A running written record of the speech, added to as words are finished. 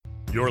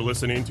You're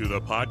listening to the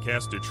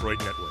Podcast Detroit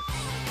Network.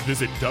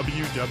 Visit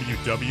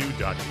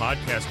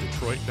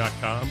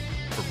www.podcastdetroit.com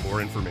for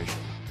more information.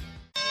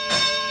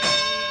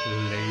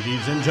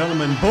 Ladies and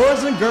gentlemen,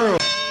 boys and girls.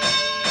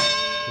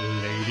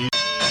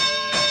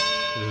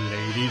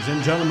 Ladies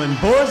and gentlemen,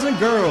 boys and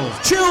girls,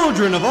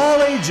 children of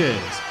all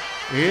ages,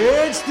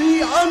 it's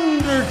the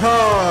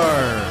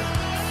Undercard.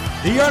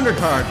 The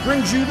Undercard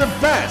brings you the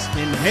best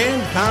in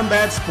hand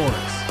combat sports,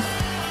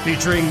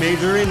 featuring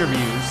major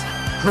interviews,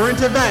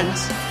 current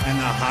events, and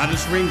the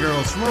hottest ring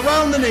girls from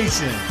around the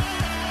nation.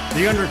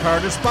 The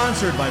Undercard is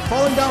sponsored by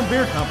Falling Down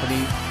Beer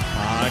Company,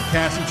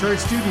 Podcast Detroit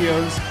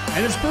Studios,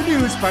 and is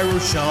produced by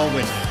Rochelle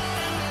Whitten.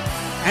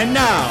 And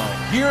now,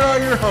 here are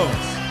your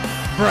hosts,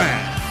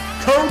 Brad,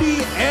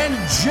 Cody, and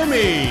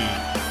Jimmy.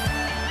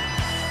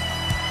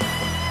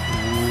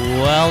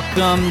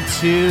 Welcome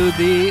to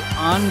the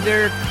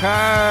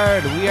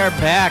Undercard. We are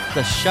back.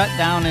 The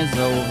shutdown is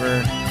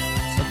over.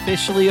 It's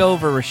officially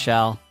over,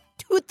 Rochelle.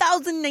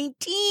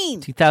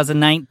 2019.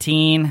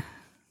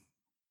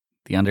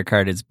 The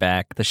Undercard is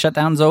back. The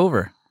shutdown's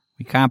over.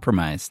 We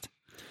compromised.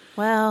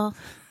 Well.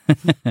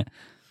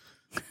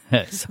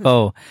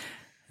 So,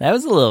 that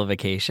was a little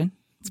vacation.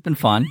 It's been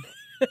fun.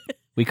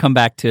 We come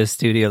back to a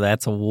studio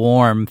that's a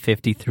warm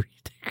 53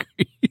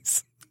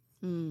 degrees.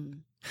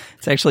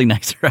 It's actually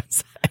nicer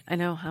outside. I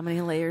know. How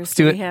many layers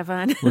do we have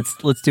on?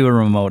 Let's do a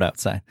remote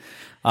outside.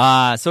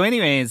 So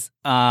anyways,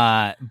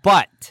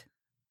 but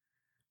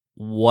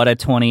what a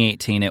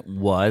 2018 it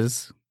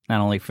was, not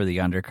only for the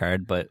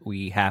Undercard, but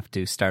we have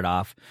to start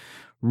off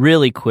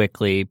really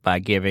quickly by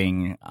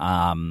giving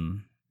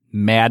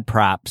mad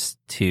props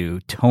to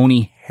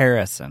Tony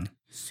Harrison.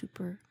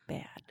 Super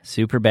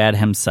bad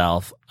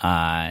himself.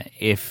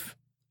 If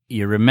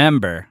you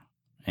remember,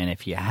 and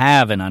if you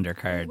have an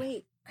Undercard.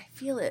 Wait, I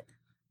feel it.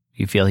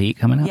 You feel heat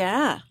coming up?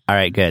 Yeah. All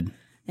right, good.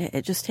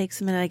 It just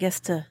takes a minute, I guess,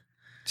 to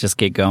just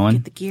get going.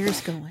 Get the gears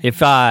going.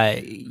 If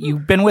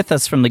you've been with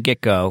us from the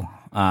get-go,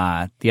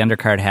 the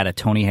Undercard had a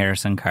Tony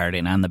Harrison card,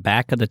 and on the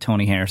back of the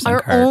Tony Harrison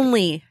card, our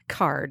only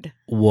card,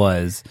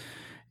 was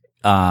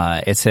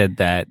it said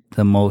that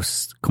the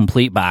most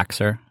complete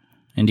boxer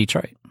in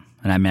Detroit,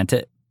 and I meant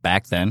it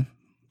back then.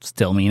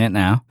 Still mean it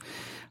now.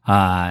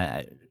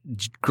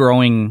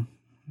 Growing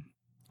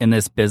in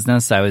this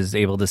business, I was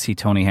able to see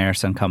Tony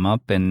Harrison come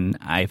up, and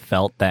I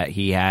felt that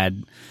he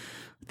had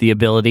the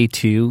ability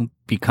to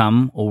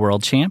become a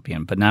world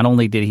champion. But not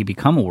only did he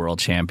become a world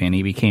champion,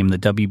 he became the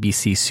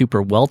WBC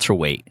Super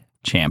Welterweight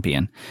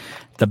champion,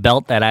 the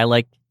belt that I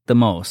like the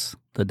most,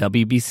 the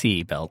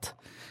WBC belt,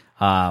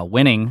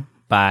 winning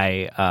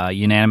by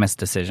unanimous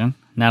decision.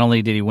 Not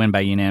only did he win by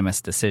unanimous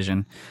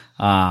decision,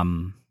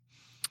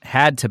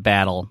 had to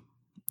battle,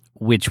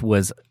 which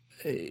was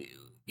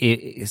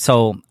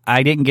so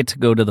I didn't get to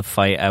go to the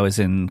fight. I was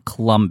in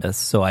Columbus,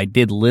 so I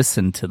did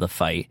listen to the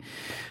fight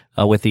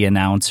with the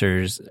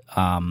announcers.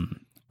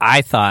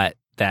 I thought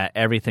that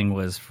everything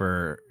was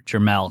for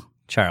Jermell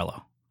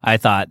Charlo. I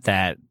thought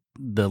that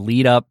the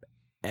lead up,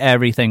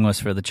 everything was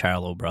for the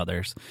Charlo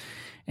brothers,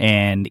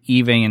 and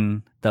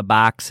even the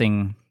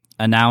boxing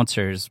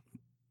announcers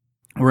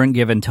weren't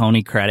giving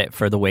Tony credit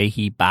for the way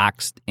he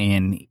boxed,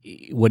 and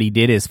what he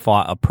did is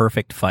fought a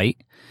perfect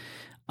fight,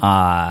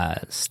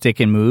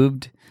 stick and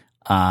moved,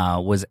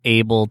 was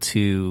able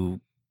to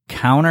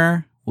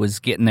counter, was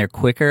getting there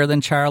quicker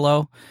than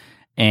Charlo,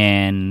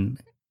 and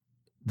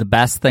the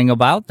best thing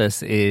about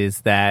this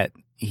is that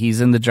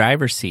he's in the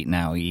driver's seat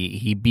now.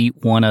 He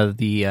beat one of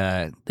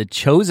the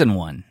chosen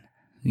one,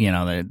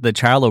 the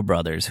Charlo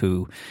brothers,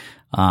 who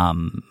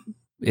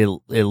it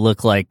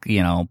looked like,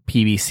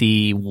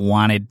 PBC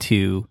wanted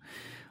to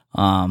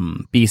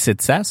be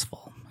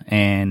successful.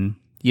 And,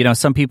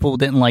 some people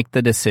didn't like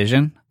the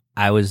decision.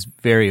 I was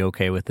very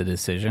okay with the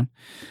decision.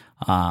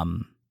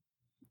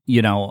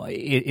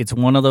 It's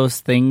one of those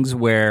things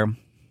where,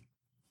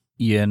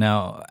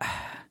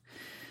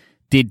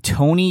 did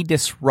Tony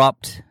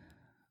disrupt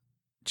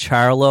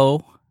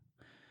Charlo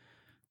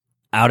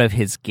out of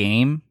his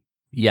game?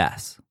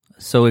 Yes.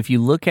 So if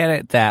you look at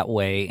it that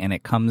way and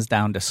it comes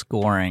down to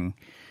scoring,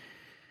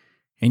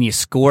 and you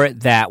score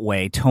it that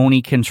way,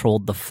 Tony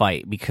controlled the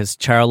fight because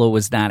Charlo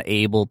was not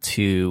able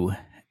to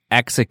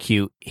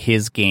execute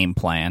his game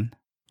plan,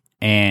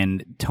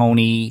 and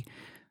Tony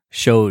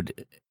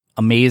showed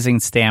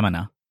amazing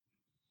stamina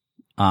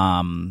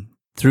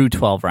through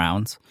 12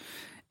 rounds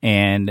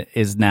and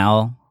is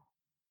now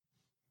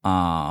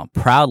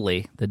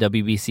proudly the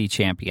WBC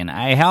champion.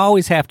 I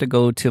always have to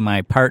go to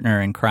my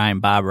partner in crime,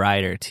 Bob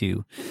Ryder,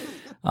 to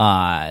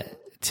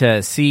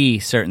see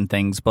certain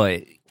things,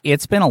 but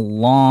it's been a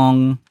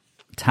long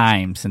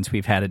time since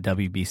we've had a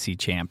WBC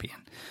champion.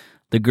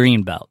 The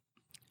green belt.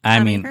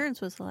 Tommy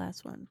Hearns was the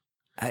last one.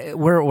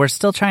 We're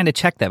still trying to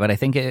check that, but I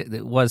think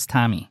it was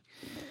Tommy.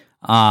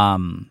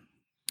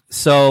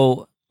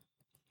 So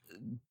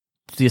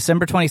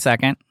December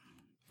 22nd,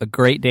 a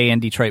great day in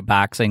Detroit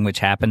boxing, which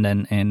happened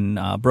in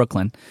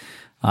Brooklyn.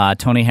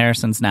 Tony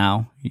Harrison's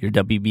now your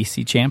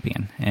WBC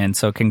champion. And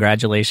so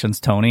congratulations,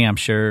 Tony. I'm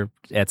sure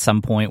at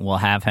some point we'll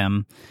have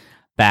him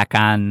back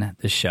on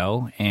the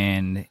show.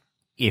 And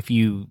if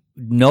you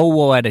know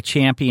what a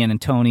champion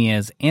and Tony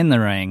is in the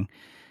ring,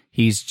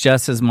 he's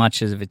just as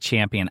much of a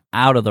champion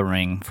out of the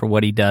ring for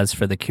what he does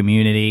for the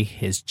community,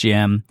 his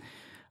gym,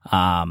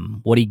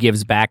 what he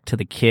gives back to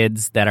the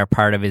kids that are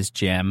part of his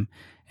gym.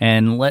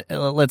 And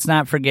let's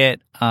not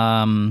forget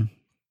a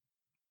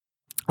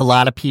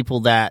lot of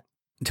people that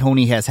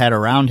Tony has had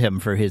around him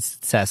for his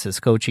success, his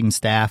coaching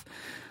staff,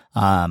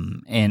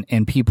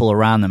 and people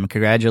around them.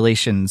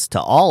 Congratulations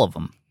to all of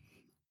them.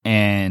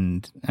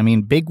 And, I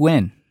mean, big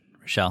win,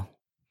 Rochelle.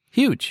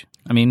 Huge.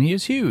 I mean, he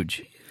was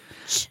huge.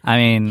 I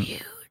mean,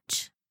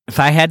 huge. If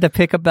I had to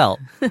pick a belt.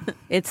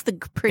 It's the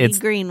pretty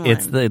green one.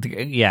 It's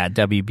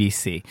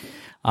WBC.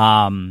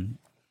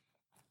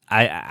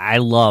 I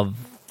love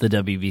the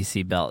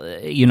WBC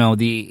belt. You know,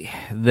 the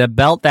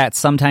belt that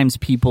sometimes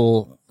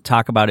people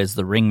talk about is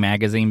the Ring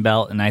Magazine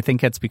belt, and I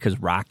think that's because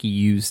Rocky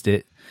used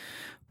it.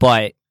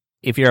 But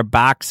if you're a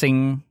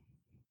boxing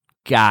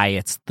guy,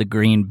 it's the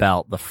green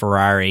belt, the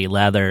Ferrari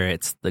leather,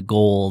 it's the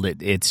gold.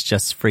 It's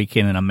just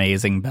freaking an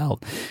amazing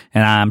belt.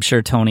 And I'm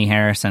sure Tony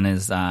Harrison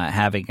is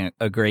having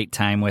a great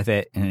time with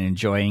it and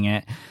enjoying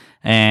it.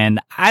 And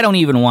I don't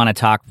even want to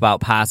talk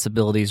about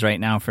possibilities right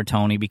now for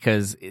Tony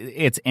because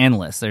it's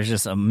endless. There's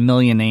just a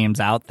million names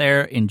out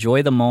there.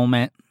 Enjoy the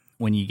moment.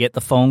 When you get the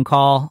phone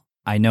call,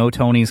 I know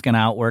Tony's going to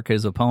outwork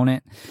his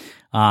opponent.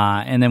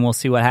 And then we'll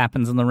see what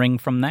happens in the ring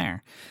from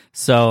there.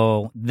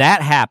 So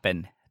that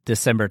happened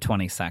December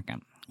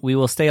 22nd. We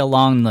will stay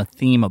along the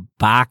theme of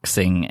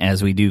boxing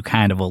as we do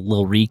kind of a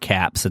little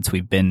recap since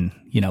we've been,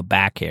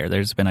 back here.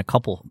 There's been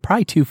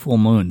probably 2 full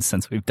moons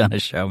since we've done a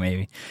show,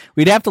 maybe.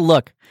 We'd have to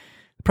look.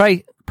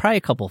 Probably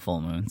a couple full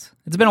moons.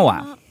 It's been a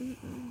while.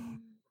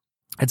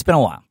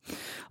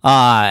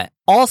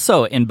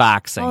 Also in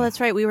boxing. Oh, that's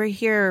right. We were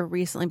here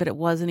recently, but it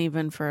wasn't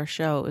even for a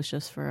show. It was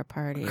just for a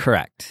party.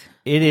 Correct.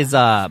 It is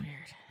a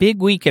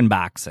big week in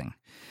boxing.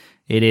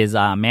 It is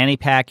Manny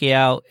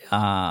Pacquiao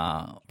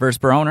versus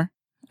Broner.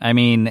 I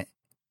mean,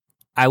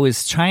 I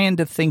was trying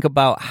to think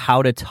about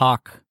how to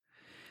talk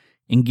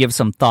and give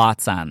some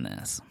thoughts on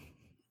this.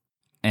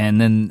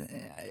 And then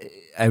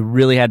I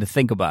really had to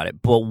think about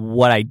it. But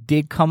what I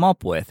did come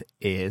up with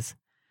is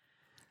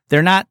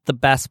they're not the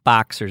best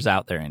boxers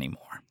out there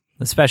anymore,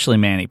 especially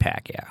Manny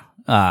Pacquiao.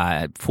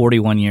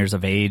 41 years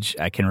of age,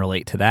 I can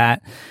relate to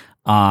that.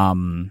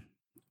 Broner's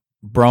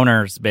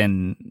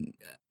been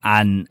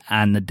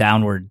on the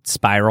downward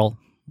spiral,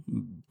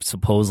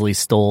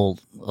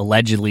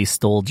 allegedly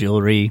stole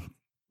jewelry,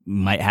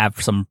 might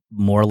have some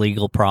more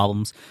legal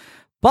problems,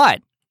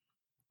 but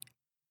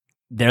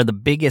they're the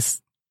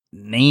biggest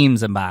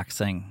names in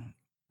boxing.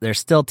 They're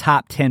still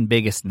top 10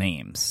 biggest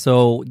names.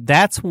 So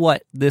that's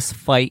what this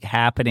fight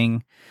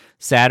happening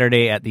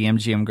Saturday at the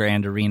MGM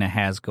Grand Arena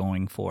has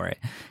going for it,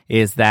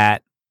 is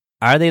that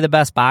are they the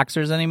best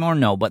boxers anymore?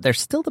 No, but they're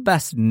still the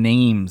best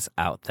names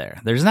out there.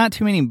 There's not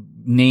too many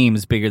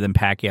names bigger than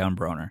Pacquiao and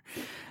Broner.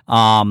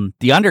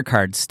 The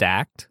undercard's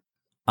stacked.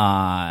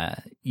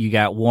 You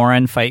got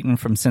Warren fighting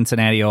from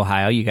Cincinnati,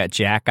 Ohio. You got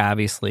Jack,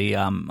 obviously,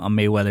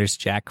 Mayweather's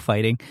Jack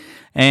fighting.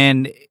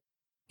 And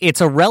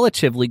it's a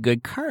relatively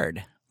good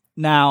card.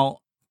 Now,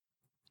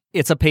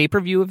 it's a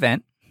pay-per-view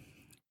event.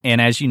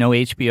 And as you know,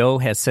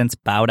 HBO has since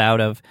bowed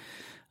out of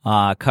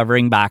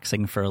covering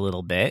boxing for a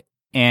little bit.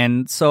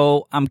 And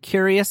so I'm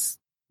curious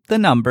the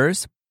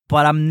numbers,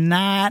 but I'm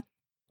not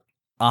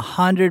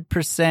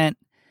 100%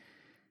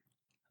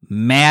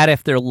 mad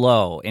if they're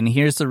low. And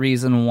here's the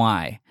reason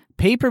why.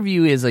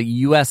 Pay-per-view is a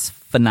U.S.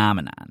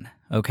 phenomenon,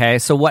 okay?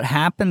 So what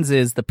happens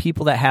is the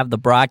people that have the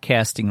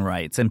broadcasting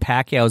rights, and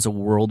Pacquiao is a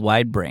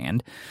worldwide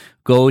brand,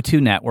 go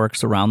to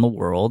networks around the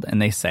world and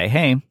they say,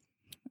 hey,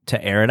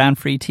 to air it on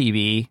free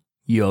TV,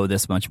 you owe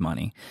this much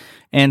money.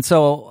 And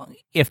so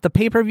if the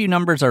pay-per-view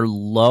numbers are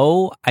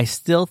low, I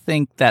still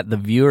think that the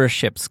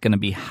viewership's going to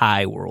be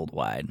high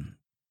worldwide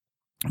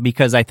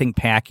because I think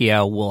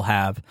Pacquiao will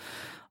have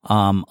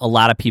a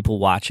lot of people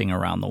watching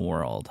around the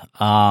world.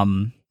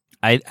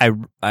 I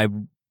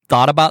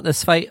thought about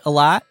this fight a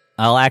lot.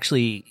 I'll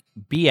actually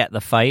be at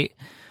the fight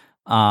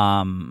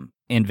in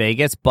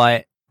Vegas,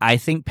 but I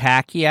think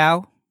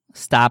Pacquiao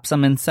stops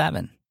him in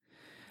 7.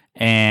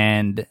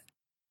 And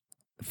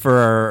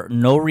for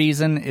no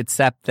reason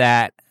except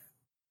that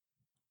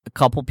a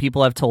couple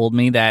people have told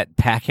me that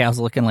Pacquiao's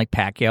looking like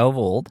Pacquiao of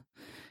old.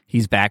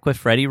 He's back with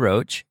Freddie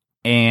Roach.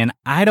 And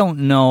I don't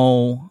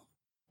know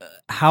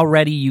how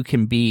ready you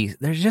can be.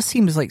 There just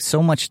seems like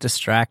so much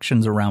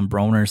distractions around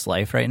Broner's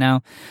life right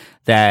now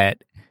that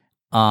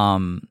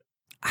I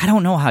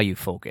don't know how you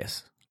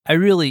focus. I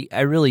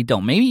really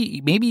don't.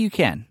 Maybe you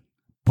can.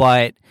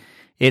 But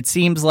it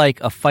seems like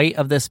a fight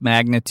of this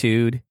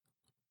magnitude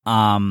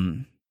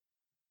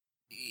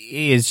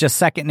is just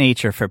second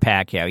nature for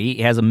Pacquiao. He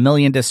has a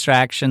million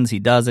distractions. He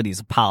does it. He's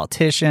a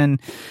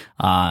politician.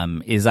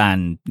 Is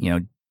on,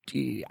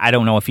 I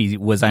don't know if he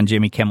was on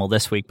Jimmy Kimmel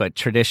this week, but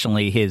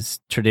traditionally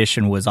his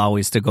tradition was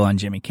always to go on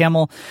Jimmy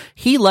Kimmel.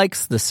 He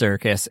likes the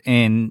circus,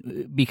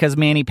 and because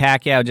Manny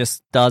Pacquiao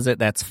just does it,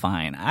 that's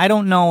fine. I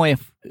don't know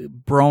if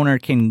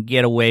Broner can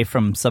get away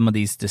from some of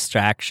these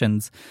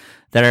distractions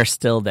that are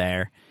still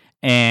there.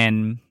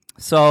 And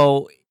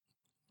so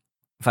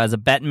if I was a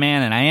betting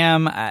man, and I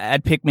am,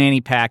 I'd pick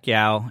Manny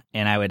Pacquiao,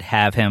 and I would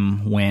have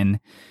him win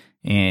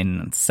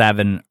in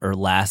 7 or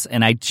less.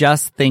 And I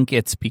just think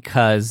it's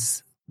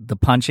because the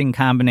punching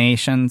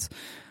combinations.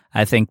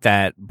 I think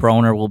that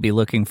Broner will be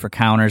looking for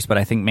counters, but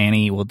I think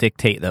Manny will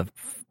dictate the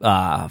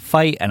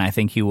fight, and I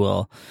think he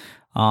will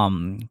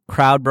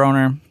crowd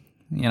Broner.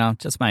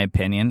 Just my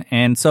opinion.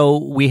 And so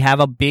we have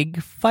a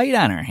big fight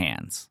on our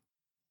hands.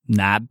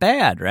 Not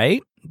bad,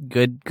 right?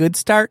 Good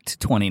start to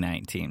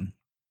 2019.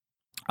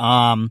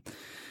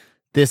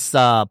 This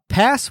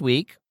past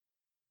week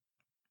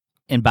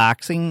in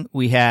boxing,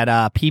 we had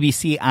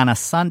PBC on a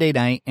Sunday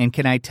night, and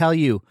can I tell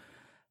you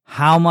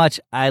how much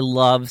I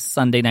love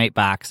Sunday night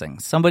boxing?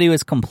 Somebody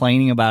was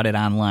complaining about it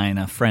online,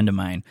 a friend of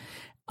mine.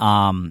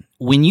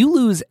 When you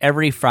lose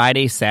every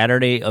Friday,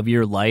 Saturday of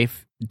your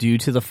life due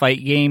to the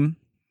fight game,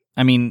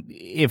 I mean,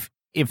 if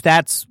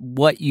that's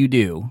what you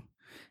do,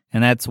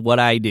 and that's what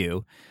I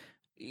do,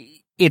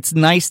 it's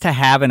nice to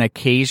have an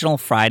occasional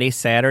Friday,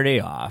 Saturday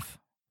off,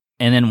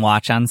 and then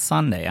watch on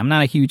Sunday. I'm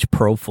not a huge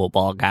pro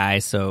football guy,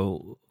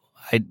 so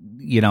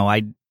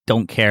I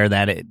don't care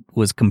that it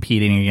was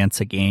competing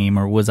against a game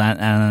or was on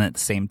at the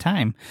same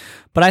time.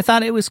 But I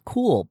thought it was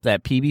cool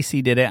that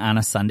PBC did it on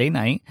a Sunday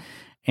night.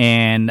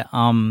 And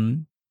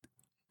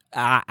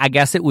I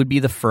guess it would be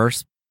the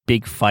first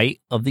big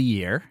fight of the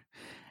year.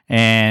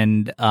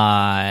 And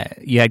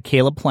you had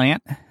Caleb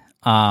Plant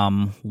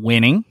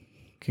winning.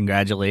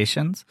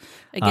 Congratulations.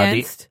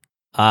 Against?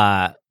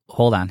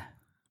 Hold on.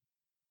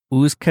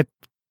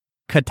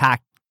 Uztakaki.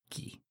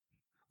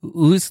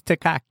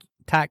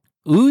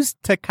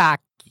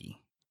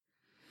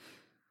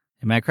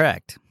 Am I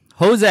correct?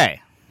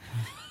 Jose.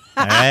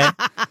 All right.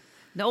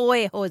 No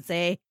way,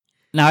 Jose.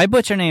 Now, I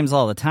butcher names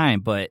all the time,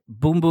 but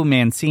Boom Boom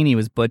Mancini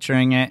was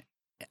butchering it.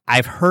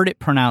 I've heard it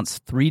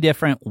pronounced 3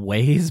 different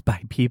ways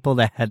by people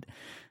that had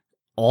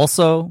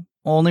also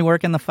only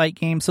work in the fight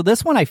game. So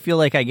this one, I feel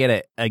like I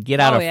get a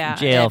get out of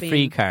jail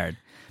free card,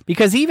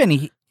 because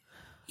even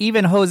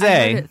Jose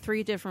I heard it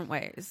 3 different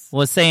ways.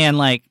 Was saying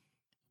like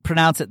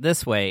pronounce it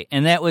this way,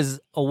 and that was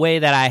a way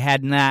that I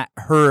had not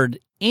heard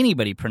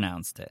anybody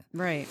pronounced it.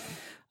 Right.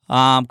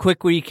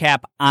 Quick recap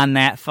on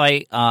that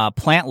fight.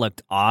 Plant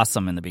looked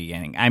awesome in the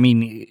beginning. I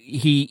mean,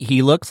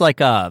 he looks like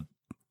almost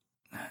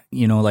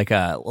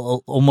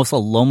a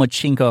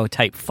Lomachenko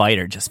type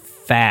fighter, just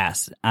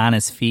fast on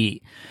his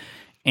feet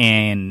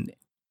and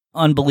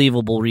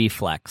unbelievable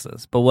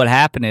reflexes. But what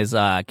happened is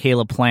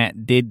Caleb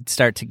Plant did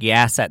start to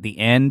gas at the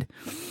end.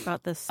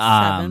 About the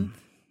 7th.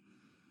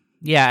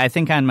 Yeah, I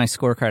think on my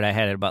scorecard I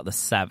had it about the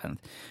 7th.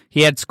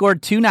 He had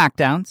scored 2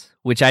 knockdowns,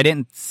 which I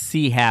didn't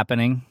see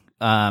happening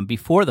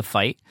before the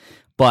fight,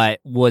 but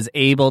was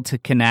able to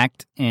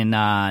connect and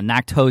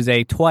knocked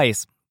Jose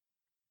twice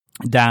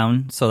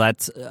down. So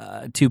that's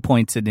 2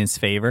 points in his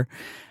favor.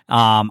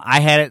 I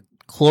had it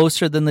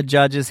closer than the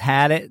judges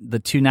had it. The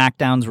 2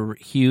 knockdowns were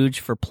huge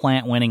for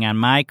Plant winning on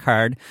my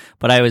card,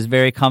 but I was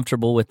very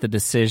comfortable with the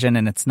decision,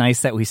 and it's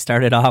nice that we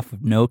started off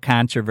with no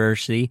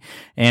controversy.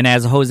 And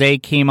as Jose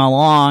came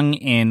along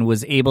and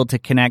was able to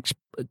connect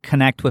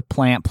with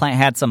Plant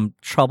had some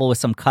trouble with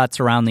some cuts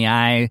around the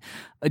eye.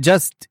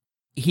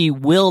 He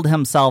willed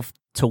himself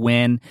to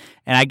win.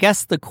 And I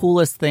guess the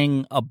coolest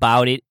thing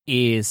about it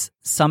is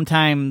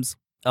sometimes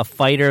a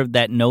fighter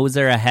that knows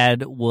they're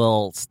ahead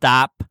will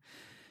stop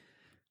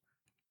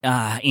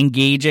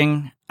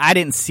engaging. I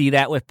didn't see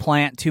that with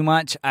Plant too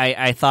much.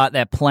 I thought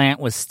that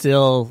Plant was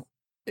still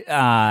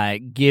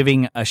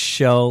giving a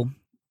show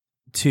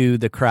to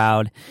the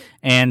crowd,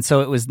 and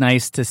so it was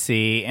nice to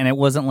see. And it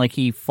wasn't like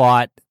he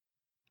fought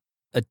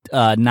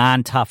a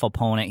non-tough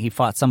opponent. He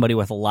fought somebody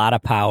with a lot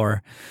of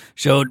power,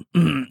 showed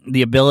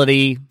the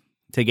ability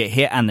to get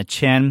hit on the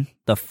chin.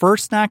 The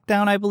first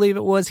knockdown, I believe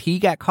it was, he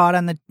got caught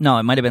on it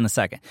might have been the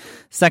second.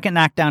 Second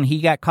knockdown,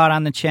 he got caught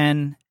on the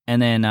chin,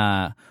 and then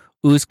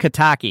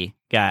Uzkataki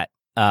got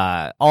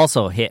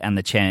also hit on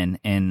the chin,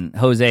 and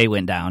Jose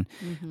went down.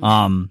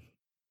 Mm-hmm.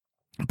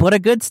 But a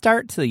good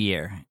start to the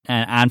year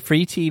on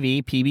free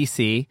TV,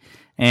 PBC.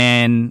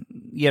 And,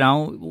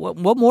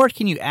 what more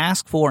can you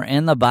ask for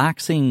in the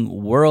boxing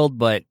world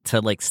but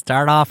to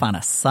start off on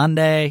a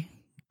Sunday?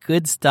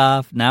 Good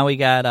stuff. Now we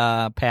got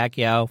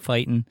Pacquiao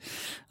fighting.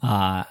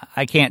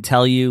 I can't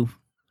tell you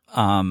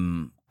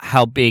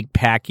how big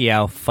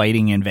Pacquiao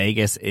fighting in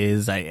Vegas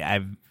is.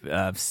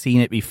 I've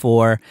seen it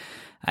before.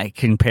 I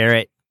compare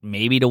it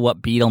maybe to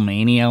what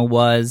Beatlemania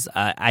was.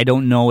 I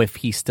don't know if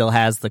he still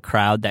has the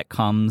crowd that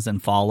comes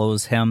and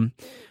follows him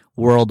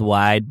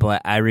worldwide,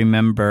 but I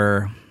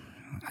remember,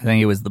 I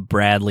think it was the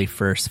Bradley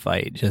first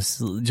fight,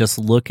 just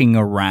looking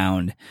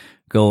around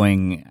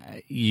going,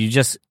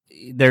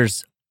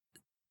 there's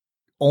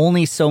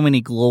only so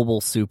many global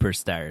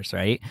superstars,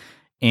 right?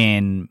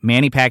 And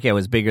Manny Pacquiao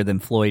was bigger than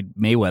Floyd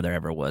Mayweather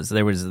ever was.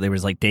 There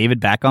was like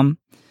David Beckham.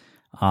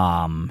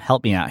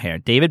 Help me out here.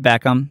 David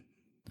Beckham,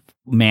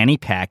 Manny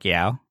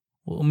Pacquiao.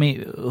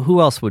 Who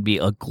else would be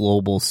a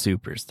global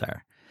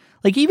superstar?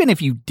 Like, even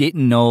if you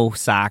didn't know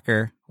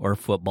soccer or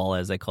football,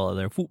 as they call it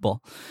there,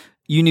 football,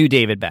 you knew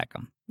David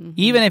Beckham. Mm-hmm.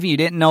 Even if you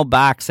didn't know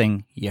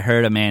boxing, you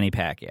heard of Manny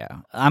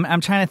Pacquiao.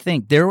 I'm trying to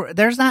think.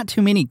 There's not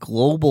too many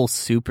global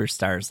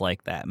superstars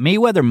like that.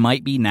 Mayweather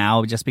might be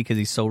now just because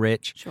he's so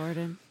rich.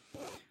 Jordan,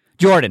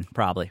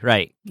 probably,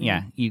 right. Mm-hmm.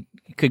 Yeah, you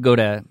could go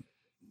to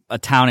a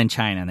town in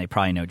China and they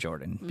probably know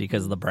Jordan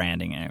because of the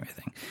branding and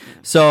everything. Yeah.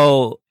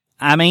 So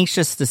I'm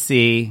anxious to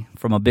see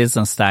from a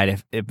business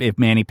side if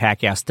Manny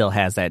Pacquiao still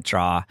has that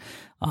draw.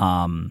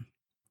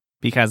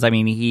 Because, I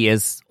mean, he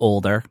is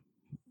older.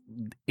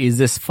 Is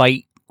this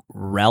fight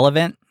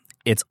relevant?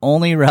 It's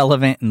only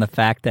relevant in the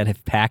fact that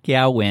if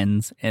Pacquiao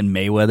wins and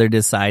Mayweather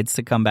decides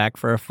to come back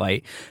for a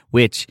fight,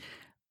 which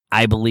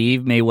I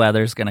believe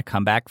Mayweather's going to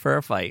come back for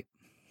a fight,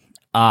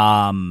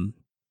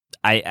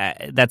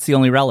 that's the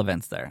only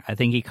relevance there. I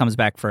think he comes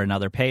back for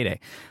another payday.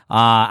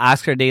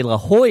 Oscar De La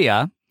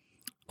Hoya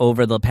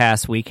over the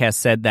past week has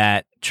said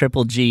that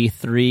Triple G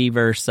 3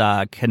 versus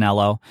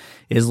Canelo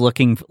is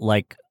looking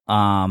like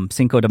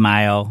Cinco de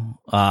Mayo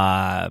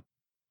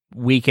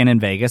weekend in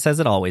Vegas,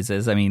 as it always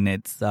is. I mean,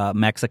 it's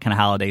Mexican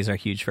holidays are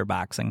huge for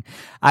boxing.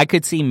 I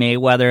could see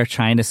Mayweather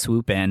trying to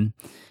swoop in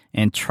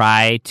and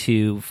try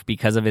to,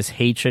 because of his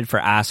hatred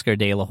for Oscar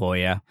De La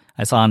Hoya.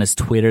 I saw on his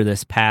Twitter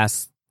this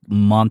past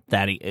month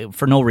that he,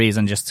 for no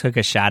reason, just took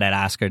a shot at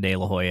Oscar De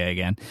La Hoya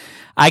again.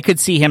 I could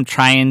see him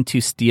trying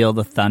to steal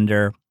the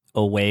thunder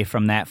away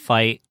from that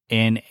fight.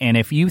 And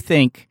if you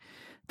think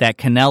that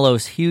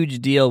Canelo's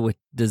huge deal with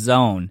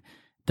DAZN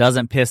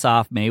doesn't piss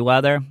off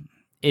Mayweather,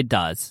 it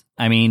does.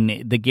 I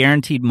mean, the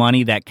guaranteed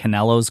money that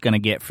Canelo's going to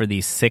get for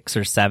these 6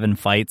 or 7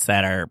 fights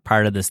that are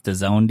part of this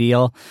DAZN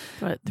deal.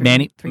 What,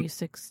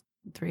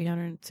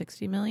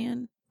 360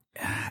 million?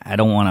 I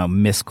don't want to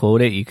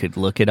misquote it. You could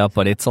look it up,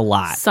 but it's a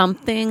lot.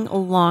 Something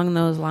along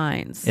those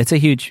lines. It's a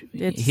huge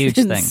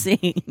insane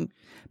thing.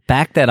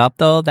 Back that up,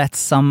 though.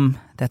 That's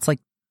like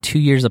 2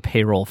 years of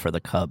payroll for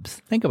the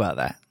Cubs. Think about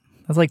that.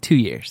 That's like 2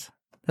 years.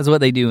 That's what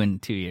they do in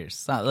 2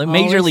 years. Like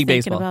Major League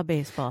Baseball. About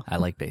baseball. I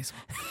like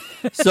baseball.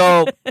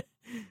 So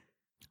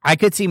I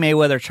could see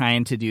Mayweather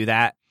trying to do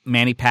that.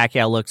 Manny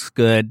Pacquiao looks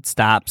good,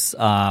 stops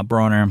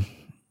Broner.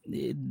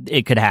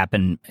 It could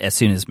happen as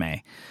soon as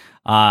May.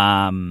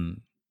 Mayweather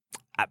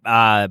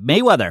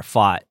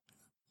fought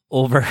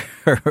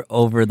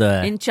over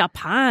the in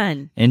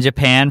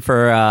Japan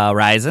for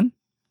Ryzen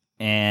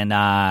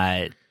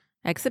and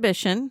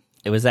exhibition.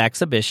 It was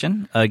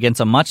exhibition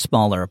against a much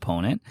smaller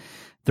opponent.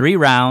 3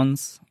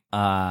 rounds,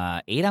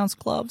 8-ounce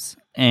gloves,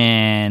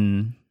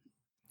 and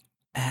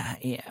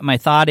my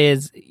thought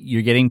is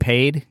you're getting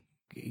paid.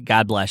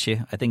 God bless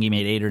you. I think he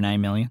made $8 or $9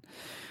 million.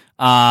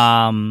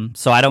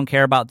 So I don't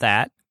care about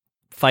that.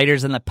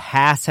 Fighters in the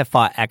past have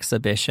fought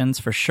exhibitions.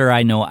 For sure,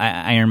 I know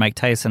Iron Mike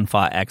Tyson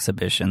fought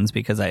exhibitions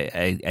because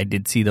I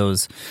did see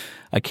those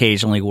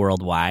occasionally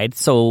worldwide.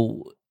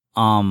 So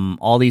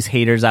all these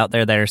haters out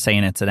there that are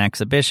saying it's an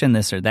exhibition,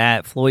 this or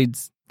that,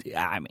 Floyd's,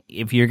 I mean,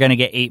 if you're going to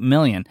get $8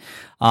 million.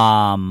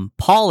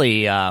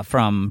 Paulie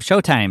from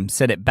Showtime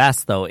said it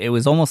best, though. It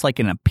was almost like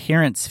an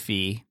appearance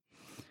fee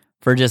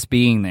for just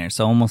being there.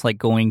 So almost like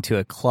going to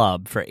a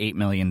club for $8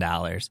 million.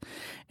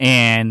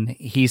 And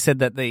he said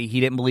that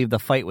he didn't believe the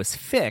fight was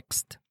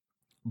fixed,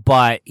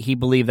 but he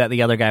believed that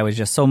the other guy was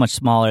just so much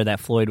smaller that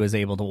Floyd was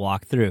able to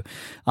walk through.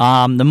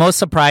 The most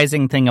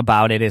surprising thing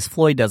about it is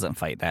Floyd doesn't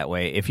fight that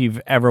way. If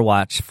you've ever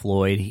watched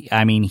Floyd,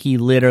 he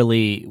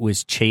literally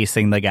was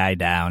chasing the guy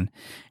down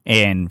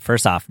and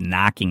first off,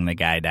 knocking the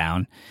guy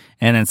down.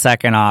 And then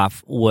second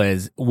off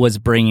was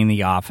bringing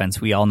the offense.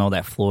 We all know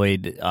that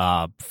Floyd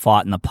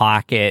fought in the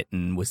pocket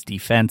and was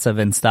defensive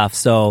and stuff.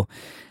 So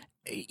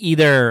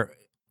either,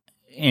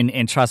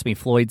 and trust me,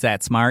 Floyd's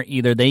that smart,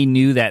 either they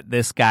knew that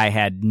this guy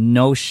had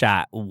no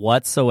shot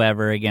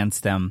whatsoever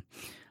against him,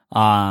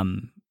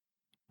 and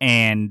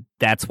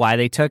that's why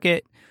they took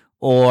it,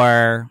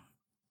 or,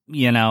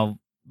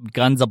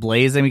 guns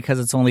a-blazing because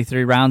it's only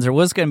 3 rounds. There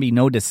was going to be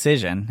no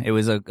decision. It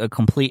was a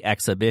complete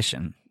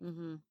exhibition.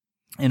 Mm-hmm.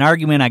 An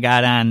argument I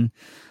got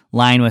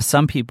online with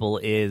some people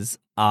is,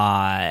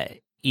 and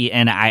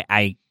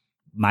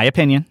my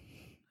opinion,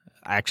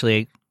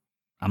 actually,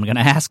 I'm going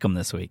to ask him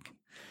this week.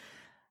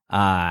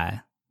 He'll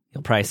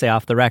probably say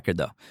off the record,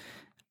 though.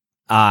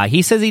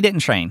 He says he didn't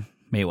train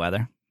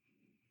Mayweather,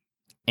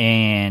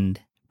 and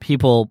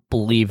people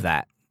believe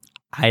that.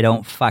 I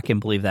don't fucking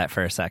believe that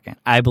for a second.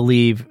 I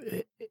believe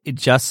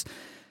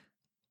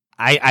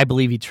I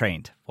believe he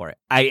trained for it.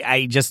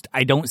 I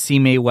don't see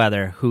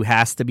Mayweather, who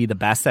has to be the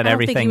best at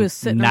everything, think he was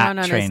sitting not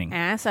around training. On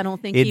his ass. I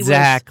don't think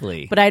exactly.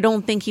 He was, but I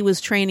don't think he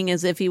was training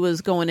as if he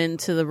was going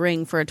into the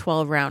ring for a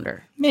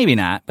 12-rounder. Maybe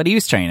not, but he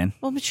was training.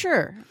 Well, but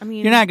sure. I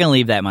mean, you're not going to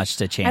leave that much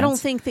to chance. I don't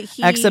think that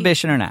he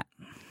exhibition or not.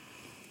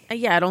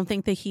 Yeah, I don't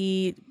think that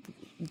he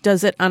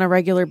does it on a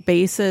regular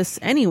basis.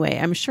 Anyway,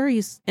 I'm sure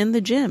he's in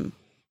the gym.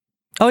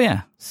 Oh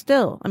yeah.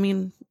 Still, I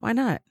mean, why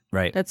not?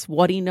 Right. That's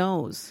what he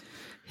knows.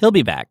 He'll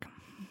be back.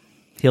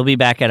 He'll be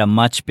back at a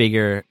much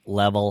bigger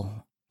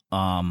level.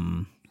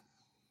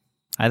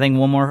 I think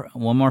one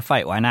more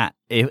fight. Why not?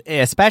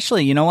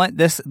 Especially, you know what?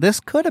 This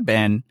could have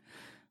been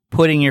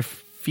putting your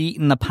feet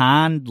in the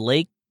pond,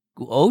 lake,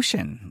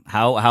 ocean,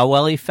 how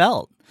well he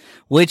felt,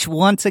 which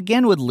once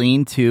again would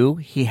lean to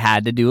he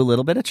had to do a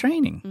little bit of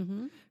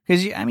training.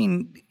 Because,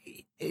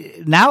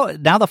 now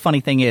the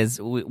funny thing is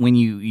when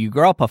you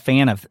grow up a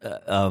fan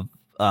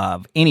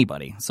of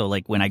anybody, so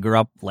like when I grew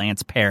up,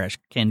 Lance Parrish,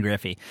 Ken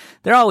Griffey,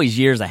 they're always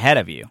years ahead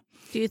of you.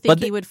 Do you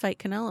think he would fight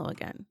Canelo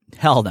again?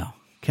 Hell no.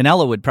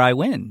 Canelo would probably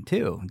win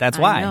too. That's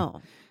why.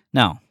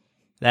 No.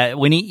 That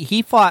when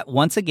he fought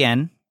once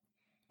again,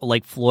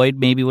 like Floyd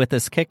maybe with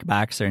this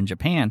kickboxer in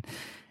Japan,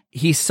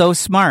 he's so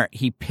smart.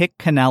 He picked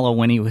Canelo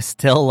when he was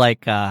still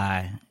like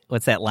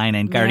what's that line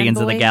in Guardians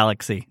of the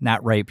Galaxy?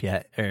 Not ripe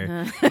yet.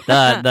 Or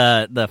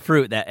the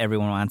fruit that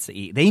everyone wants to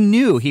eat. They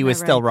knew he was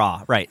still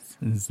raw. Right.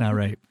 It's not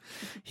ripe.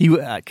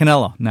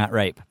 Canelo, not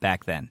ripe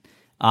back then.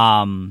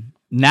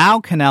 Now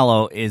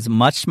Canelo is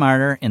much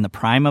smarter in the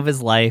prime of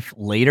his life,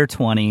 later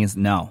 20s.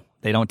 No,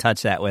 they don't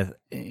touch that with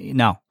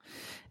no.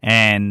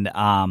 And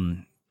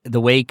the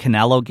way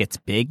Canelo gets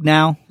big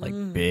now,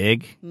 like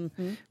big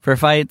for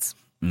fights,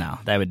 no,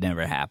 that would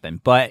never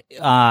happen. But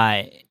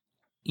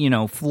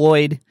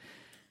Floyd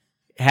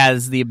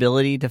has the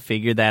ability to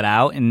figure that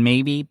out, and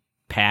maybe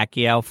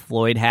Pacquiao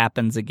Floyd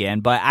happens again.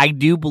 But I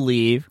do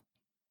believe.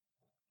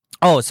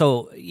 Oh,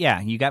 so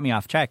yeah, you got me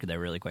off track there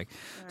really quick.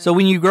 So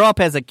when you grow up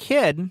as a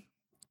kid,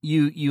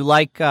 you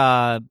like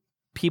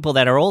people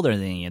that are older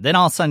than you. Then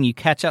all of a sudden you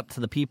catch up to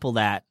the people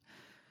that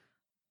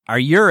are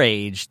your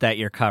age that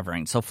you're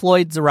covering. So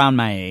Floyd's around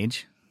my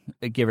age,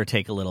 give or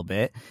take a little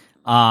bit.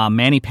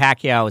 Manny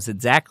Pacquiao is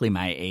exactly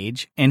my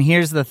age. And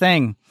here's the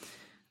thing.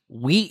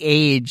 We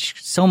age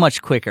so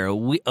much quicker.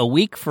 A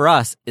week for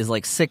us is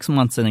like 6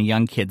 months in a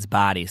young kid's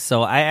body.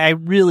 So I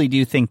really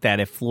do think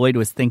that if Floyd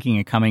was thinking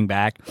of coming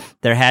back,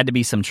 there had to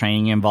be some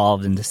training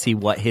involved and to see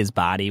what his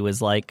body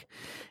was like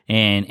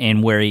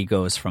and where he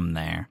goes from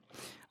there.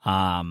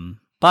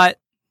 But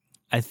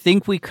I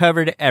think we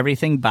covered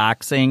everything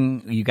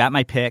boxing. You got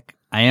my pick.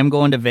 I am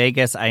going to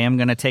Vegas. I am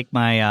going to take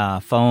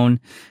my phone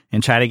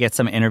and try to get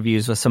some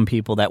interviews with some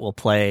people that will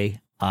play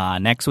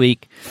next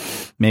week.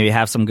 Maybe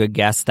have some good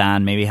guests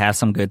on. Maybe have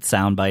some good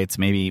sound bites.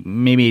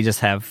 Maybe just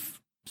have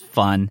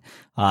fun.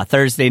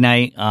 Thursday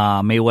night,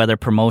 Mayweather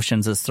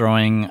Promotions is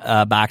throwing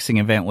a boxing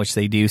event, which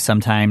they do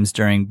sometimes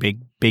during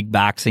big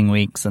boxing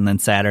weeks. And then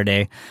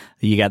Saturday,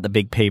 you got the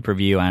big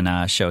pay-per-view on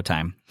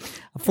Showtime.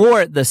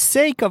 For the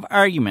sake of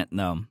argument,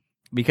 though,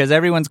 because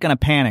everyone's going to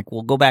panic,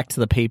 we'll go back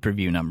to the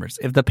pay-per-view numbers.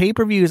 If the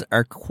pay-per-views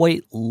are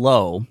quite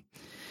low,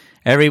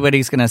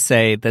 everybody's going to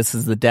say this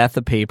is the death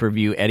of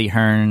pay-per-view. Eddie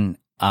Hearn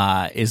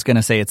is going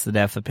to say it's the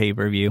death of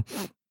pay-per-view.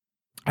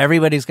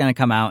 Everybody's going to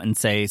come out and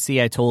say,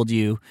 see, I told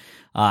you.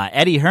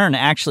 Eddie Hearn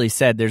actually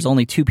said there's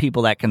only two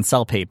people that can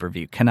sell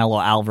pay-per-view,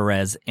 Canelo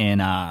Alvarez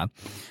and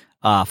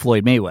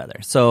Floyd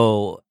Mayweather.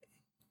 So,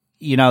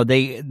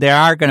 there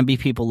are going to be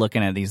people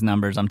looking at these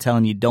numbers. I'm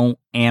telling you, don't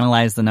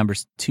analyze the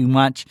numbers too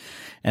much.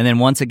 And then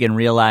once again,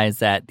 realize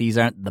that these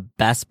aren't the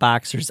best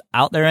boxers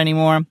out there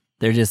anymore.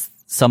 They're just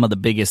some of the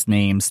biggest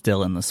names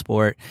still in the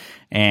sport.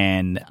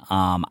 And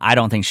I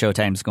don't think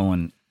Showtime's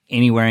going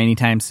anywhere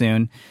anytime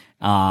soon.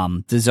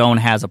 DAZN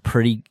has a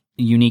pretty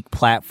unique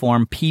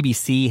platform.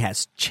 PBC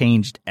has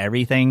changed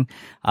everything.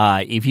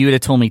 If you would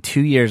have told me 2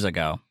 years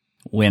ago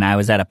when I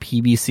was at a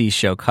PBC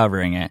show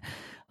covering it,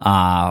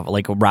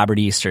 like a Robert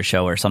Easter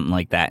show or something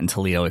like that in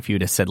Toledo, if you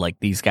would have said like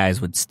these guys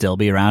would still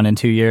be around in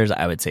 2 years,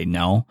 I would say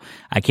no.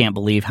 I can't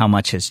believe how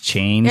much has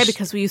changed. Yeah,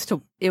 because it used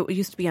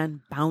to be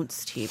on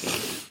Bounce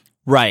TV.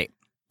 Right.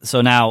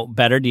 So now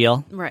better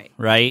deal. Right.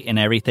 Right. And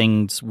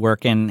everything's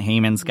working.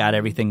 Heyman's got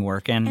everything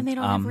working. And they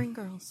don't have ring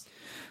girls.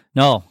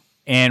 No.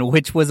 And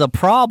which was a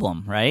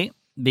problem, right?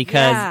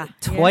 Because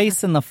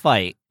twice in the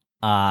fight,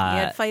 you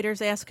had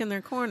fighters asking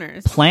their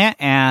corners. Plant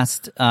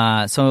asked,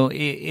 so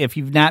if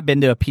you've not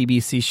been to a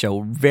PBC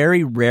show,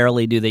 very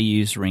rarely do they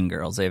use ring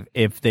girls,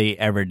 if they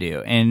ever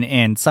do.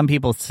 And some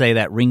people say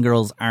that ring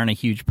girls aren't a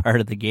huge part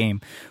of the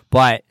game.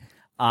 But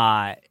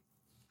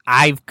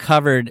I've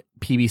covered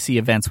PBC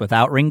events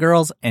without ring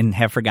girls and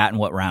have forgotten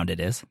what round it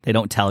is. They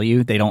don't tell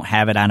you. They don't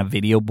have it on a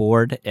video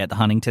board at the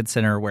Huntington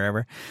Center or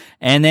wherever.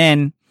 And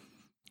then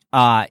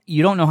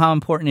you don't know how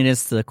important it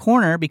is to the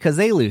corner because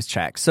they lose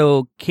track.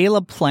 So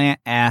Caleb Plant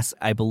asked,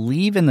 I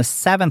believe in the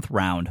 7th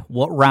round,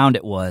 what round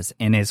it was,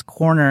 and his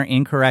corner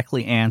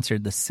incorrectly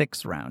answered the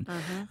 6th round.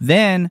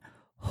 Then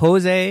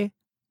Jose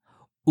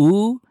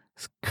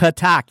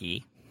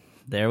Ukataki,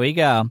 there we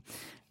go,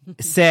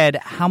 said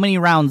how many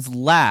rounds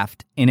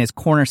left, and his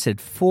corner said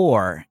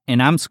 4,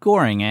 and I'm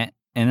scoring it,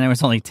 and there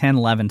was only 10,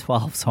 11,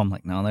 12, so I'm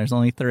like, no, there's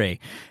only 3.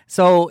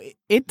 So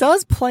it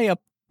does play a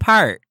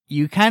part.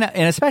 You kind of,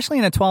 and especially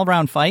in a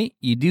 12-round fight,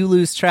 you do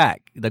lose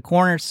track. The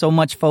corner's so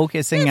much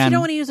focusing on. You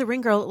don't want to use a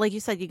ring girl, like you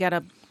said. You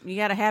gotta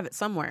have it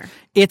somewhere.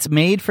 It's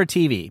made for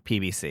TV,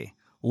 PBC.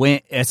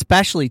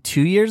 Especially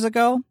 2 years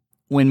ago,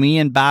 when me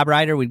and Bob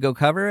Ryder would go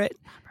cover it.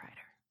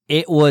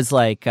 It was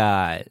like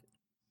I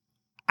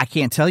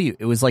can't tell you.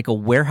 It was like a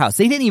warehouse.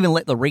 They didn't even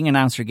let the ring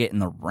announcer get in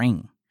the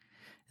ring.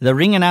 The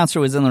ring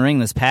announcer was in the ring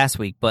this past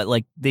week, but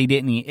like they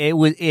didn't.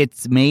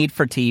 It's made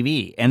for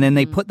TV, and then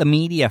they put the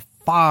media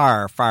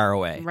far, far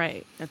away.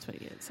 Right, that's what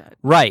you had said.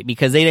 Right,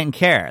 because they didn't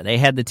care. They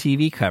had the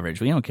TV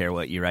coverage. We don't care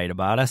what you write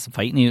about us.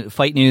 Fight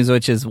News,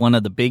 which is one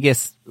of the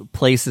biggest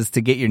places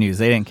to get your news.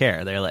 They didn't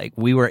care. They're like,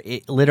 we were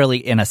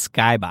literally in a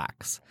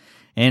skybox.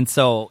 And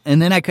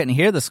then I couldn't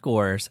hear the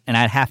scores, and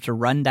I'd have to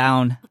run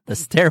down the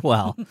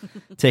stairwell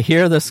to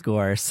hear the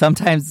scores.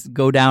 Sometimes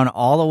go down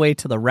all the way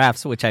to the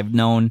refs, which I've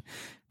known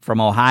from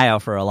Ohio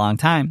for a long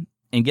time,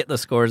 and get the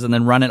scores, and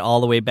then run it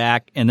all the way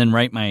back, and then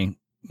write my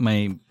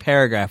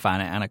paragraph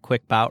on it on a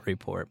quick bout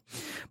report.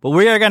 But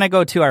we are going to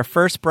go to our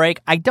first break.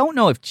 I don't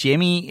know if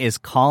Jimmy is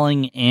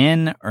calling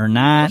in or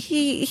not.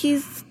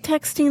 He's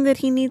texting that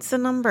he needs the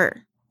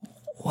number.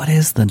 What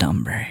is the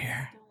number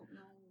here?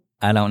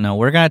 I don't know.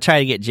 We're going to try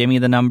to get Jimmy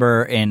the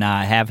number and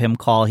have him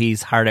call.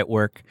 He's hard at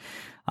work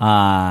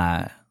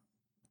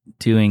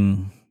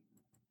doing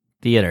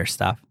theater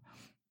stuff.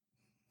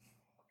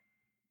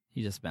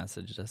 He just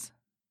messaged us.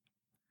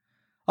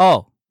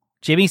 Oh,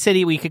 Jimmy said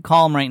we could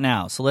call him right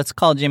now. So let's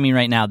call Jimmy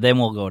right now. Then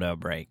we'll go to a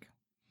break.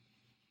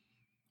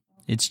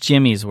 It's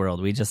Jimmy's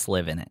world. We just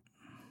live in it.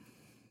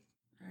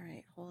 All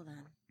right, hold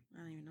on. I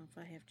don't even know if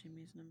I have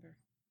Jimmy's number.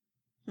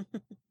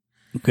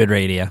 Good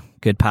radio.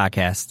 Good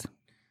podcast.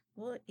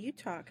 Well, you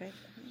talk.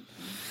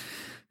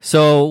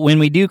 So when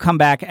we do come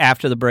back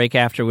after the break,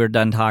 after we're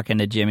done talking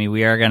to Jimmy,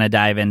 we are going to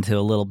dive into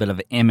a little bit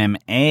of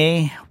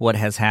MMA, what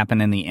has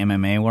happened in the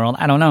MMA world.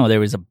 I don't know.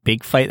 There was a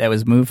big fight that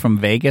was moved from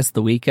Vegas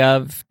the week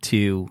of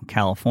to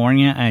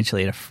California. I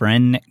actually had a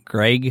friend,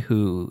 Greg,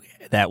 who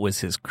that was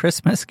his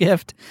Christmas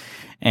gift,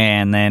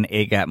 and then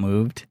it got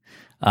moved.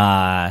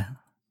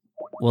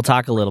 We'll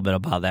talk a little bit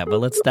about that, but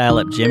let's dial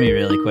up Jimmy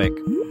really quick.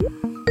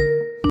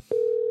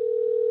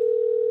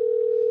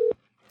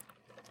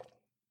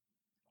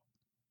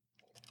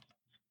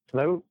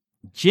 Hello,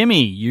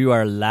 Jimmy. You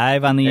are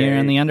live on the air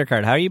on the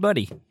Undercard. How are you,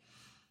 buddy?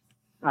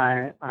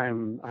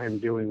 I'm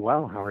doing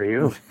well. How are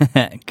you?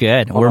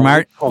 Good.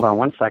 Hold on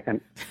 1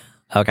 second.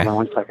 Okay. Hold on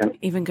 1 second.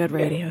 Even good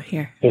radio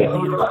here. Yeah.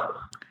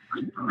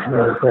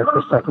 There for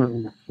a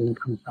second.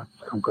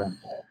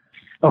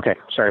 Okay.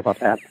 Sorry about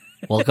that.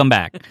 Welcome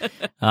back.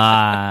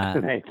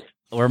 Thanks.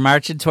 We're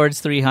marching towards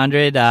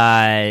 300.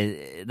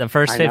 The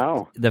first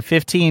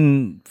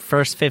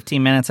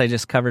 15 minutes I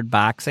just covered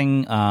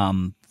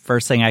boxing.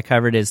 First thing I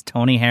covered is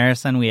Tony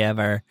Harrison. We have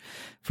our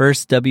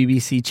first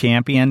WBC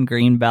champion,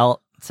 green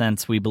belt,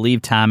 since we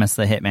believe Thomas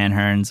the Hitman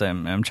Hearns.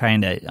 I'm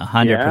trying to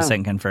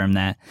 100% confirm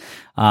that,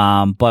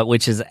 but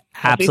which is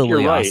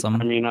absolutely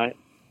awesome. I mean, I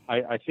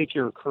think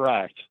you're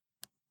correct.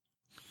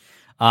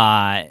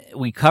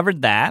 We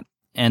covered that,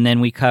 and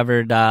then we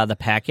covered the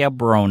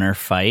Pacquiao-Broner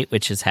fight,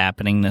 which is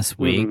happening this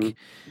week.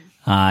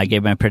 Mm-hmm. I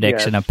gave my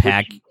prediction of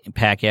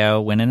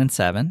Pacquiao winning in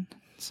 7.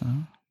 So.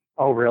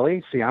 Oh,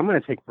 really? See, I'm going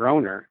to take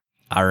Broner.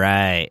 All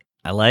right.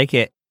 I like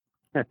it.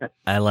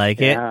 I like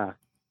it.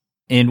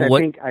 And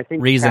I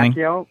think reasoning?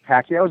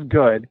 Pacquiao's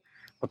good,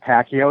 but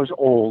Pacquiao's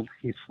old.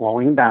 He's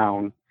slowing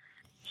down.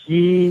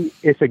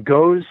 If it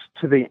goes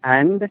to the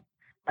end,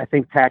 I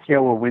think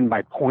Pacquiao will win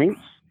by points,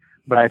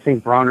 but I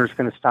think Broner's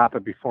going to stop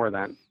it before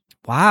then.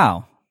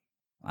 Wow.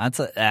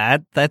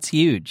 That's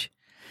huge.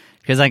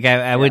 Because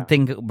I would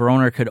think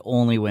Broner could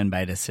only win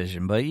by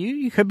decision, but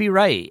you could be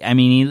right. I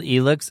mean, he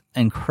looks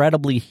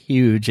incredibly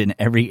huge in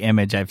every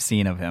image I've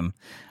seen of him.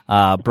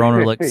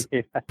 Broner looks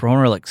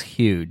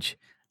huge.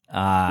 He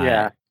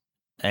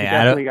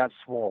definitely got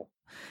swole.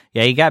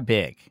 Yeah, he got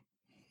big.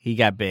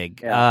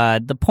 Yeah.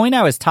 The point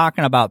I was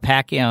talking about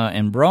Pacquiao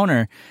and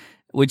Broner,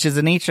 which is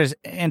an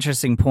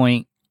interesting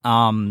point.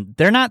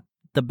 They're not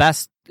the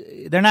best.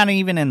 They're not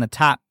even in the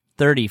top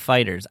 30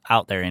 fighters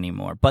out there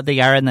anymore, but they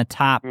are in the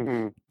top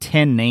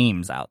 10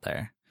 names out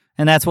there.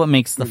 And that's what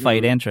makes the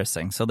fight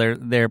interesting. So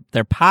they're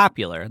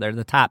popular. They're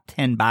the top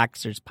 10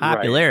 boxers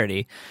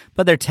popularity,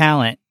 but their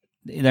talent,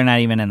 they're not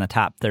even in the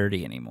top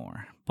 30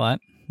 anymore. But,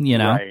 you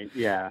know. Right,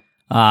 yeah.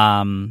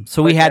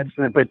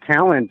 But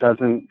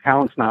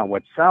talent's not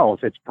what sells.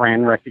 It's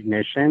brand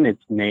recognition,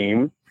 it's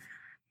name.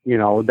 You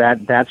know,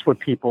 that's what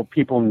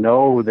people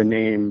know the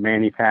name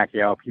Manny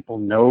Pacquiao, people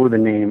know the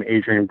name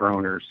Adrian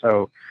Broner.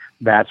 So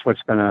that's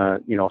what's going to,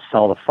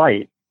 sell the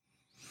fight.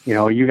 You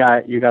know, you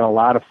got a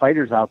lot of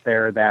fighters out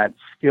there that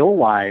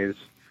skill-wise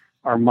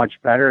are much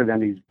better than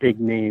these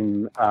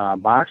big-name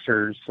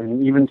boxers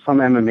and even some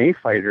MMA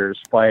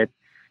fighters, but,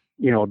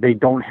 they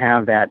don't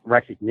have that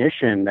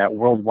recognition, that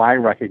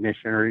worldwide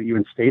recognition or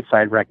even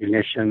stateside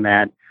recognition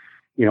that,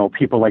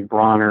 people like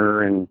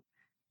Bronner and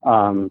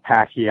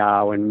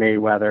Pacquiao and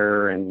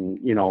Mayweather and,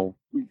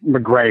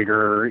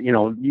 McGregor,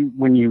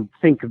 when you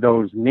think of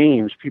those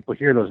names, people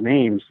hear those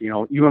names,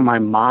 even my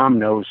mom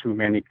knows who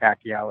Manny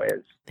Pacquiao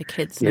is. The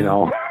kids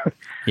know.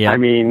 Yeah. I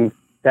mean,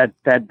 that's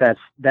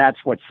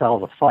what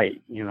sells a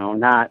fight,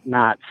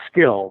 not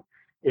skill.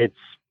 It's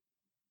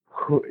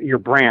your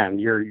brand,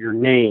 your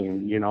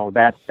name,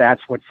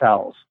 that's what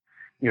sells.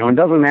 It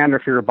doesn't matter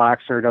if you're a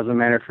boxer, it doesn't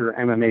matter if you're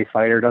an MMA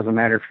fighter, it doesn't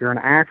matter if you're an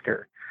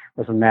actor, it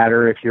doesn't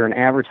matter if you're in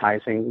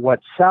advertising. What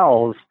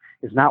sells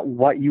is not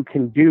what you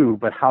can do,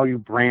 but how you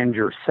brand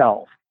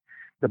yourself.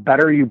 The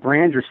better you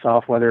brand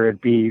yourself, whether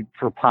it be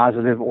for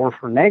positive or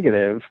for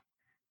negative,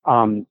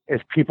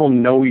 if people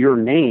know your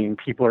name,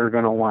 people are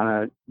going to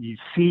want to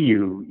see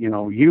you,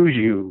 use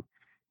you.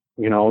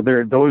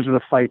 Those are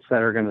the fights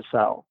that are going to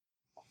sell.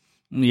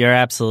 You're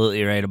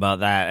absolutely right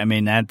about that. I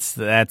mean, that's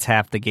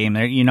half the game.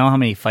 There, you know how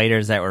many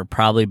fighters that were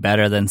probably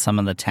better than some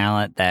of the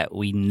talent that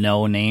we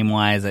know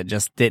name-wise that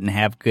just didn't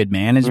have good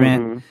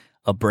management,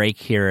 a break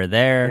here or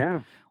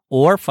there,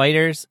 or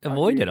fighters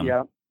avoided them.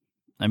 Yeah.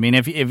 I mean,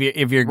 if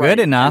you're good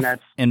enough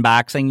in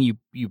boxing, you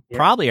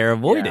probably are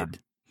avoided.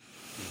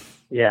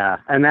 Yeah,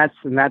 and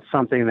that's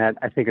something that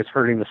I think is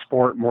hurting the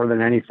sport more than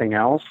anything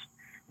else.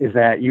 Is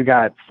that you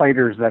got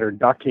fighters that are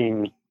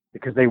ducking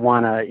because they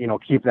want to,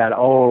 keep that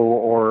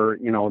or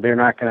they're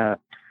not going to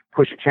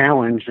push a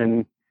challenge.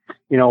 And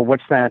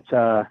what's that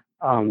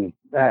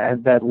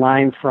that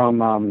line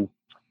from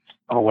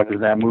what is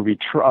that movie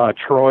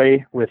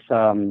Troy with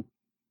Brad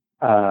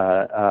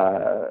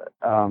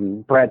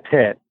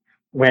Pitt,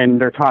 when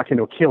they're talking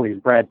to Achilles,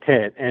 Brad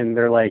Pitt, and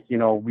they're like,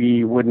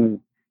 we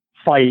wouldn't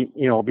fight,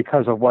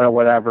 because of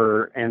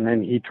whatever. And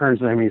then he turns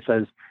to him and he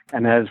says,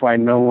 and that is why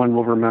no one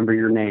will remember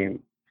your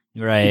name.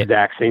 Right.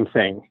 Exact same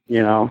thing,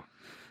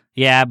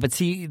 Yeah, but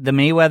see, the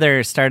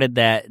Mayweather started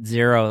that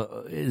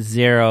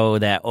 0-0,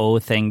 that O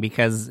thing,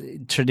 because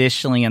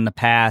traditionally in the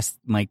past,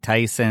 Mike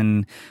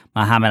Tyson,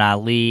 Muhammad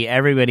Ali,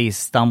 everybody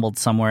stumbled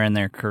somewhere in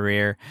their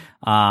career,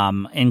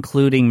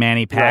 including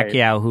Manny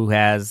Pacquiao, who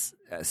has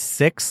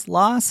 6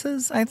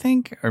 losses, I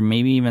think, or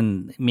maybe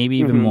even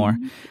more.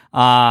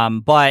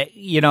 But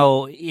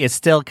it's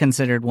still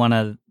considered one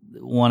of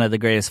the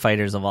greatest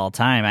fighters of all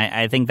time.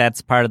 I think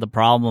that's part of the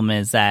problem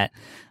is that.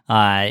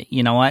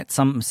 You know what?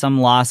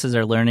 Some losses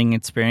are learning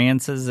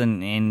experiences,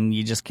 and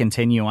you just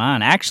continue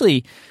on.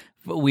 Actually,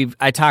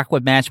 I talk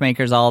with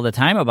matchmakers all the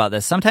time about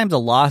this. Sometimes a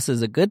loss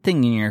is a good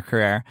thing in your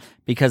career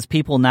because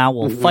people now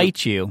will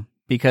fight you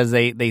because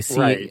they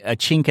see a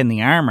chink in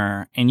the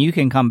armor, and you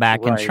can come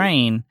back and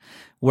train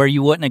where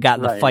you wouldn't have got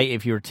the fight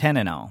if you were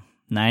 10-0.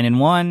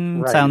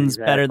 9-1 sounds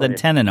better than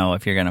 10-0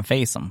 if you're going to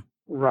face them.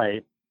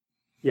 Right.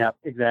 Yeah.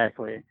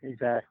 Exactly.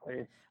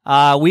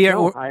 I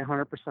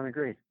 100%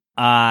 agree.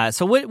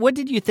 So what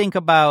did you think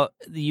about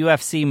the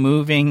UFC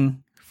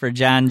moving for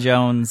John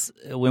Jones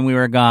when we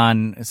were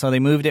gone? So they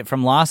moved it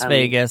from Las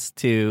Vegas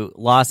to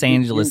Los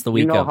Angeles the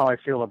week of. You know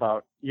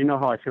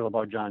how I feel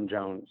about John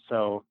Jones.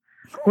 So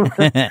we're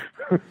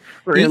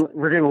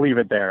gonna leave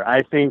it there.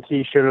 I think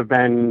he should have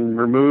been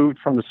removed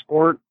from the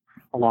sport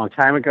a long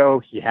time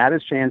ago. He had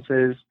his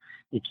chances.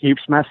 He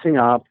keeps messing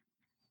up.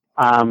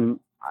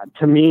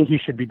 To me, he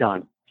should be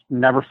done.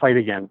 Never fight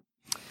again.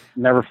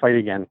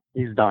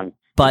 He's done.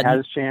 But he had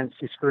his chance.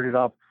 He screwed it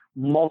up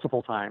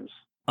multiple times.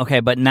 Okay,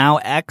 but now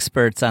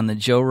experts on the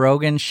Joe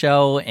Rogan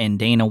show and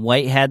Dana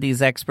White had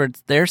these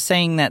experts. They're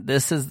saying that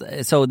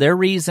their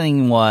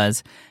reasoning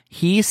was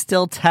he's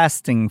still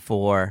testing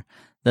for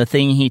the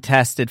thing he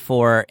tested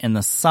for in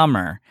the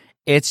summer.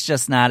 It's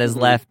just not as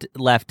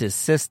left his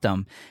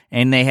system.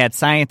 And they had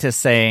scientists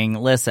saying,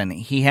 listen,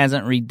 he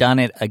hasn't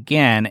redone it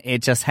again.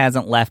 It just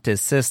hasn't left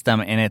his system,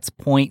 and it's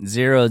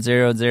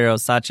 0.000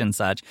 such and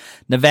such.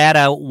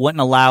 Nevada wouldn't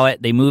allow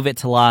it. They move it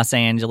to Los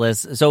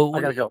Angeles. So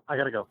I gotta go.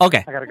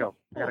 Okay. I gotta go.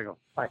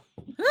 Bye.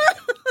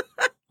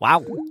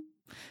 Wow.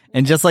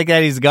 And just like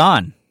that, he's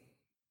gone.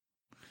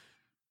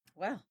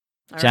 Wow.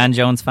 John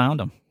Jones found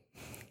him.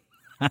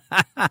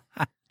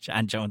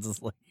 John Jones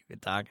is like, you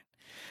could talk.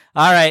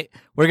 All right,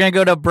 we're going to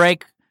go to a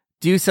break,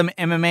 do some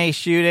MMA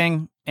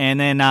shooting, and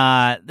then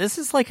this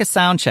is like a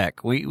sound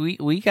check.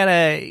 We got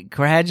to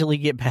gradually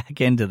get back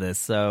into this.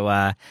 So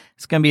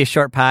it's going to be a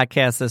short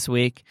podcast this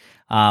week.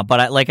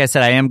 But like I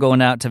said, I am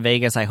going out to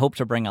Vegas. I hope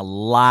to bring a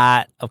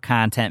lot of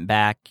content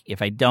back.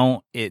 If I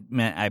don't, it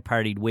meant I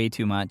partied way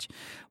too much.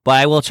 But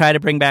I will try to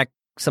bring back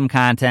some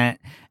content,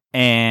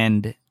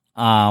 and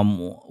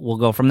we'll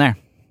go from there.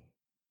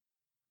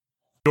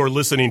 You're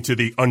listening to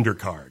The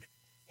Undercard.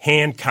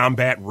 Hand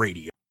Combat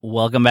Radio.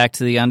 Welcome back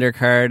to the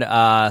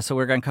Undercard. So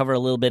we're going to cover a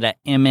little bit of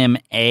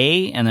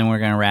MMA, and then we're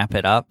going to wrap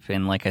it up.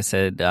 And like I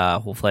said,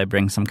 hopefully I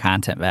bring some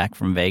content back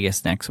from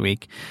Vegas next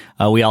week.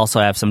 We also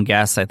have some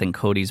guests. I think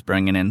Cody's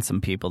bringing in some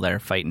people that are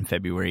fighting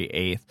February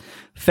 8th.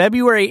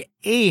 February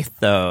 8th,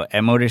 though,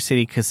 at Motor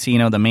City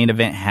Casino, the main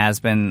event has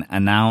been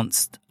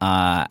announced.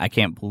 I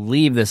can't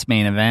believe this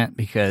main event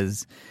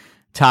because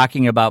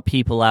talking about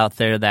people out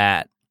there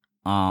that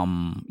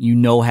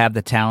have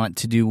the talent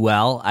to do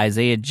well.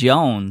 Isaiah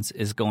Jones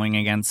is going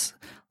against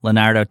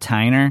Leonardo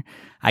Tyner.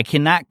 I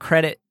cannot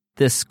credit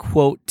this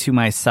quote to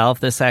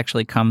myself. This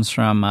actually comes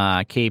from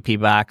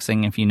KP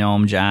Boxing, if you know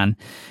him, John,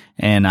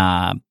 and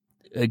a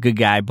good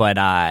guy. But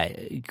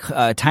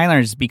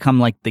Tyler's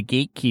become like the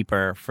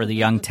gatekeeper for the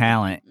young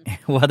talent,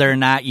 whether or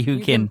not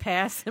you can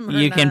pass him or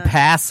not. Can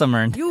pass him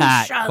or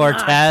not.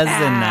 Cortez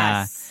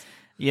and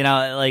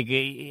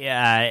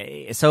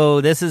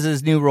so this is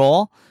his new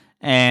role.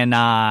 And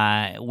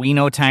we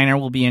know Tyner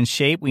will be in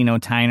shape. We know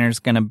Tyner's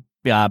going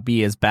to be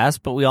his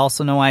best, but we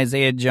also know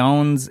Isaiah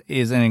Jones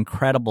is an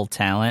incredible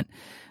talent.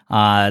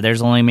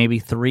 There's only maybe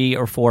 3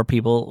 or 4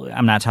 people.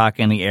 I'm not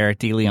talking the Eric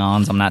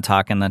DeLeons. I'm not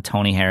talking the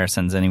Tony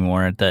Harrisons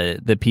anymore.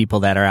 The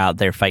people that are out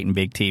there fighting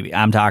big TV.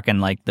 I'm talking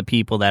like the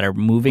people that are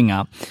moving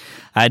up.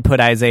 I'd put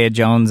Isaiah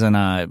Jones in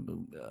a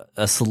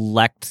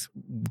select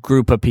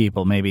group of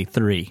people, maybe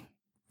 3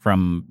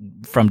 from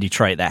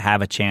Detroit that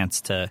have a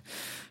chance to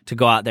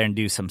go out there and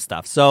do some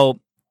stuff. So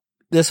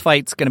this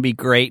fight's going to be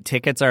great.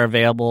 Tickets are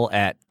available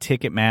at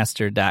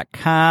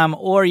Ticketmaster.com,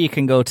 or you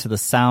can go to the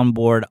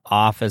Soundboard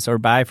office or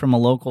buy from a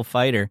local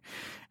fighter.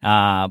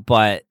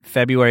 But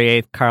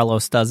February 8th,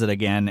 Carlos does it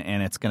again,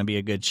 and it's going to be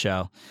a good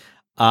show.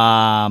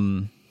 Oh,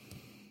 man,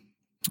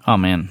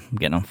 I'm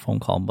getting a phone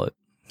call, but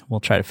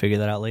we'll try to figure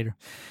that out later.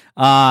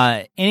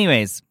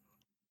 Anyways,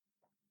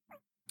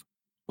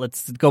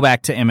 let's go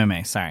back to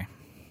MMA. Sorry.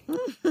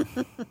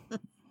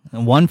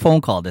 One phone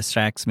call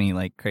distracts me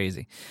like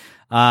crazy.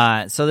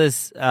 So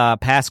this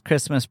past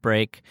Christmas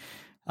break,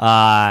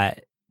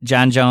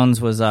 John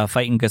Jones was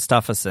fighting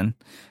Gustafsson,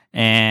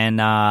 and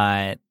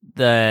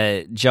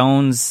the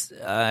Jones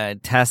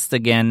test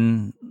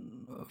again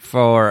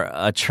for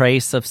a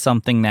trace of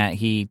something that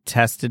he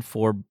tested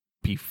for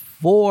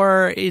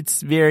before.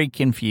 It's very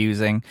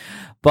confusing,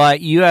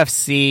 but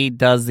UFC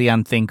does the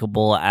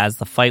unthinkable, as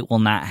the fight will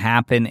not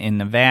happen in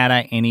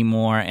Nevada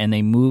anymore, and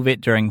they move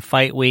it during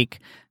fight week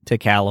to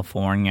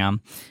California.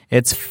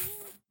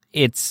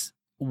 It's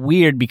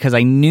weird because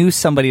I knew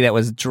somebody that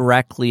was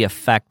directly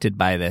affected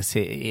by this.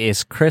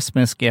 His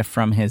Christmas gift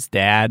from his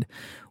dad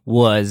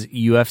was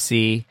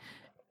UFC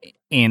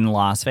in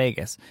Las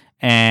Vegas.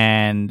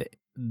 And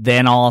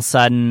then all of a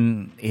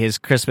sudden his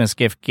Christmas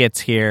gift gets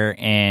here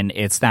and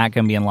it's not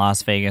going to be in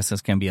Las Vegas.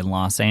 It's going to be in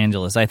Los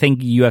Angeles. I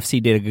think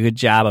UFC did a good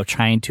job of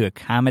trying to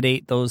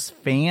accommodate those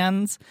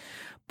fans.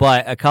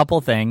 But a couple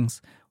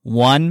things.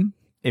 One,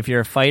 if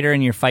you're a fighter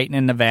and you're fighting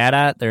in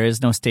Nevada, there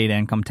is no state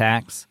income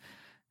tax.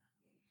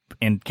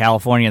 In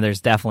California,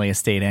 there's definitely a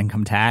state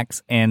income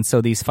tax, and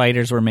so these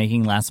fighters were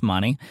making less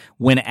money.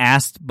 When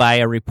asked by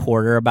a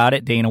reporter about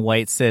it, Dana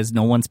White says,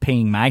 no one's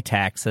paying my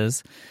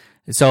taxes,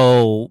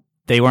 so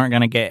they weren't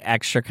going to get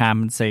extra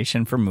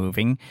compensation for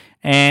moving.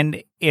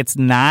 And it's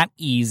not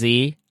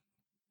easy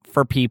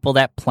for people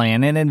that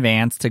plan in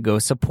advance to go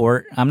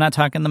support. I'm not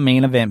talking the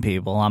main event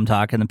people. I'm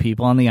talking the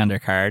people on the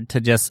undercard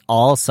to just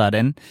all of a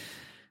sudden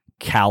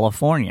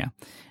California.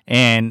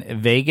 And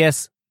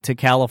Vegas to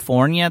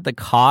California, the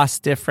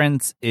cost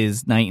difference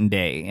is night and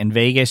day. In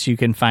Vegas, you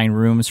can find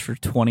rooms for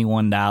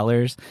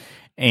 $21,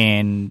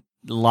 and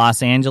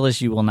Los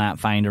Angeles, you will not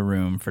find a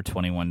room for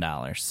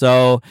 $21.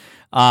 So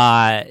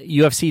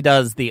UFC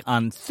does the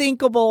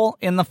unthinkable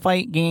in the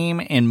fight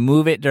game and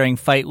move it during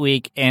fight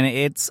week, and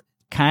it's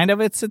kind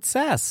of a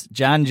success.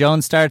 John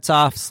Jones starts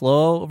off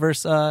slow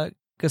versus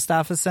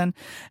Gustafsson,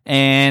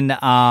 and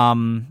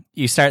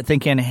you start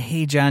thinking,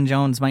 hey, John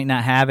Jones might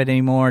not have it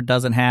anymore,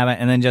 doesn't have it,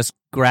 and then just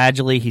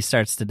gradually he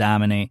starts to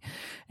dominate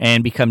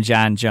and become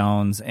John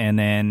Jones, and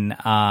then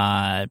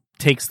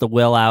takes the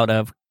will out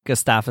of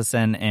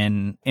Gustafsson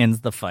and ends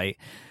the fight.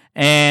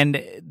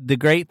 And the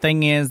great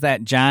thing is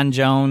that John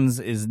Jones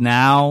is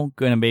now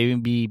going to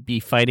be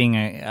fighting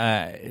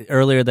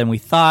earlier than we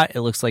thought.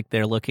 It looks like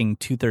they're looking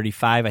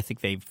 235. I think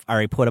they've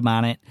already put him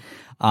on it.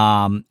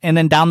 And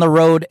then down the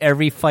road,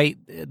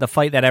 the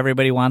fight that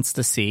everybody wants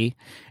to see,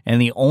 and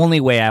the only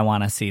way I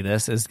want to see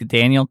this is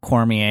Daniel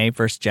Cormier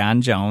versus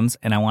John Jones,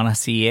 and I want to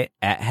see it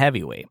at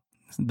heavyweight.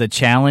 The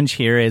challenge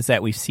here is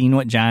that we've seen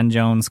what John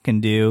Jones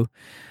can do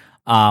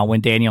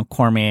when Daniel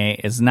Cormier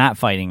is not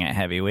fighting at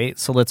heavyweight.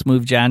 So let's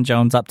move John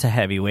Jones up to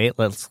heavyweight.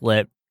 Let's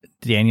let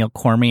Daniel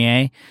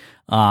Cormier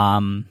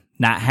not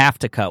have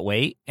to cut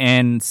weight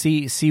and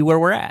see where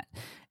we're at.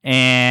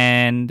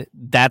 And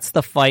that's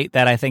the fight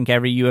that I think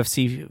every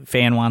UFC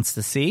fan wants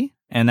to see,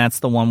 and that's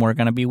the one we're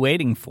going to be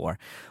waiting for.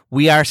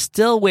 We are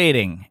still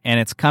waiting, and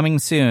it's coming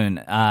soon.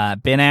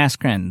 Ben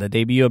Askren, the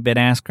debut of Ben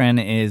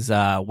Askren is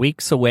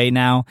weeks away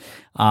now.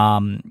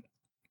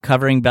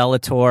 Covering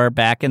Bellator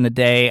back in the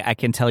day, I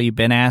can tell you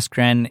Ben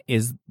Askren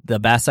is the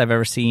best I've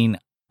ever seen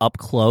up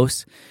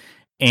close,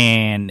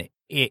 and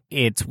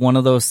it's one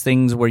of those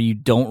things where you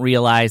don't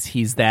realize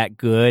he's that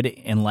good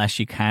unless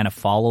you kind of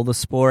follow the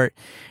sport.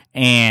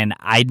 And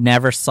I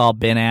never saw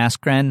Ben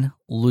Askren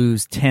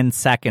lose 10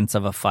 seconds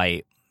of a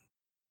fight.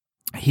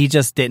 He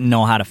just didn't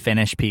know how to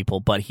finish people,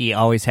 but he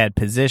always had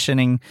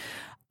positioning.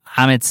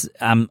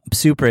 I'm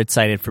super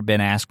excited for Ben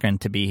Askren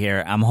to be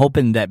here. I'm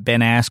hoping that Ben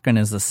Askren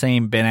is the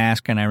same Ben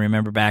Askren I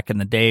remember back in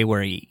the day,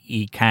 where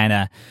he kind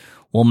of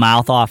will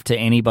mouth off to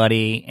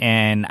anybody,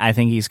 and I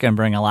think he's going to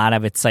bring a lot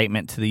of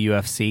excitement to the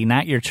UFC.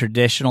 Not your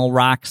traditional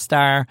rock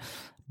star,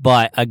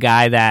 but a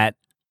guy that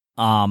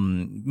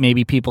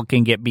maybe people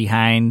can get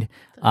behind.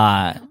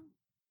 I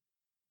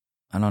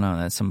don't know.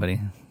 That's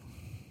somebody.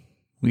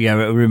 We got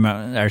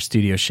our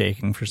studio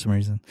shaking for some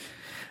reason,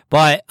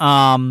 but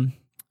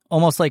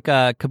almost like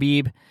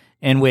Khabib,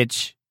 in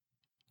which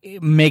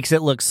it makes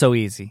it look so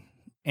easy,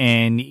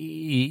 and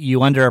you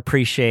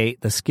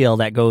underappreciate the skill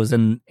that goes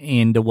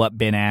into what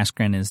Ben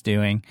Askren is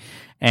doing.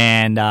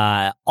 And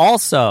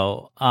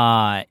also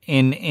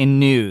in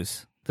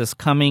news, this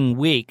coming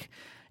week,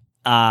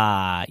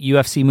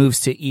 UFC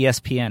moves to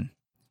ESPN.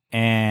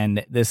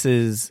 And this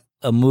is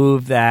a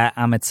move that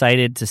I'm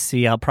excited to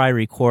see. I'll probably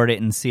record it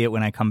and see it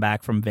when I come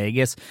back from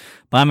Vegas.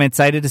 But I'm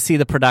excited to see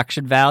the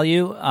production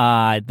value.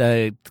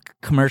 The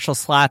commercial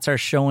slots are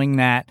showing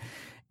that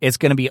it's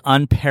going to be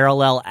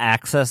unparalleled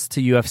access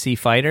to UFC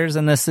fighters,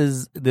 and this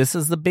is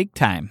the big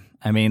time.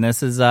 I mean,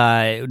 this is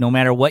no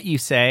matter what you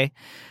say,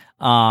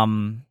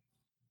 ESPN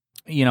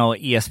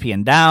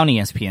down,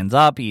 ESPN's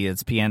up,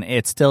 ESPN,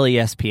 it's still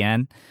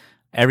ESPN.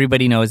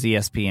 Everybody knows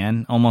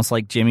ESPN, almost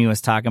like Jimmy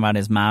was talking about.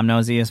 His mom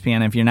knows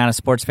ESPN. If you're not a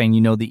sports fan, you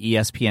know the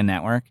ESPN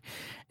network.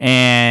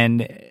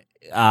 And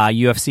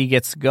UFC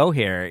gets to go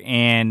here.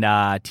 And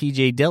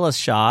TJ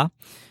Dillashaw,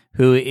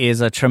 who is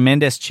a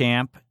tremendous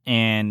champ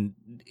and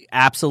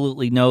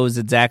absolutely knows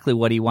exactly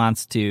what he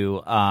wants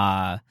to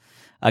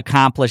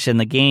accomplish in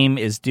the game,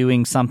 is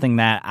doing something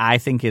that I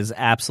think is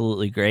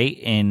absolutely great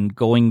in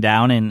going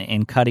down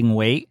and cutting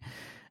weight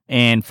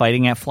and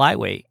fighting at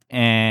flyweight.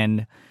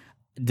 And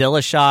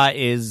Dillashaw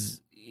is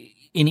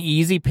an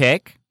easy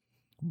pick,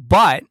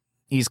 but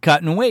he's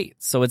cutting weight,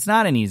 so it's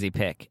not an easy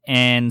pick.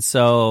 And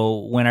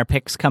so when our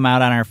picks come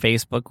out on our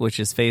Facebook, which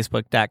is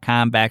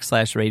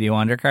facebook.com/Radio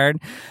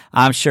Undercard,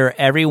 I'm sure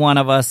every one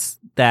of us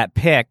that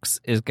picks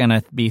is going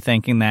to be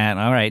thinking that,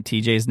 all right,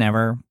 TJ's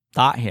never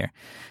thought here.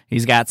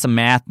 He's got some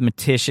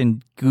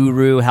mathematician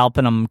guru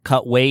helping him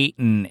cut weight,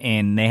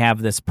 and they have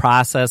this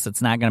process.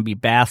 It's not going to be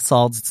bath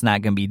salts. It's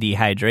not going to be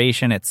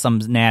dehydration. It's some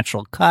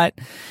natural cut.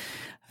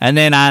 And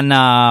then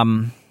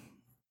on,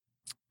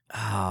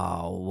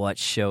 what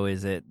show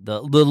is it?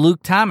 The Luke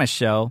Thomas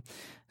show.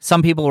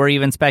 Some people were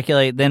even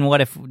speculating, then what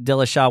if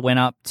Dillashaw went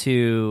up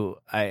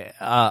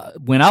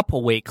a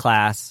weight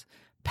class,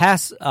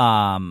 past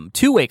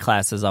 2 weight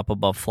classes up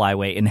above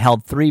flyweight and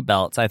held 3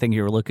 belts? I think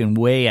you were looking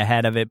way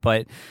ahead of it,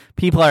 but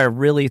people are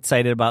really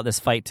excited about this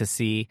fight to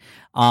see.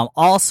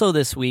 Also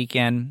this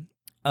weekend,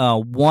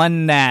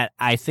 one that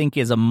I think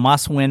is a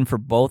must-win for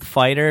both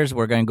fighters,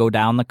 we're going to go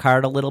down the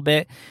card a little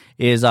bit,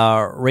 is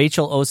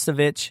Rachel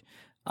Ostovich,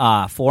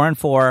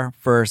 4-4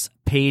 versus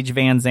Paige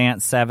Van Zant,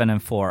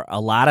 7-4.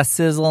 A lot of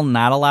sizzle,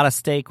 not a lot of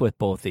steak with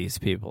both these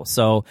people.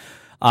 So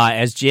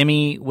as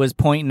Jimmy was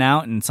pointing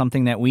out, and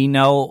something that we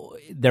know,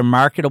 they're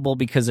marketable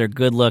because they're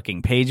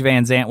good-looking. Paige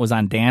Van Zant was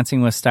on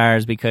Dancing with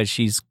Stars because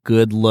she's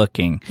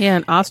good-looking. Yeah,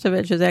 and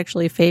Ostovich is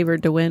actually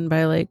favored to win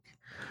by like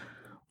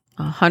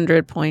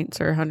 100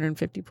 points or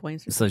 150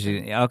 points. So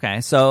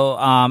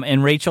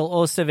and Rachel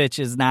Ostovich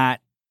is not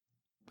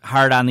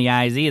hard on the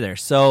eyes either.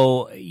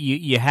 So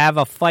you have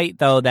a fight,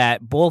 though,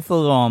 that both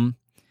of them,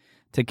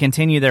 to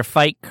continue their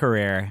fight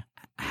career,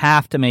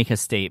 have to make a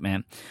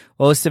statement.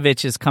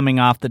 Ostovich is coming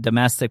off the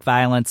domestic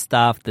violence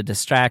stuff, the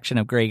distraction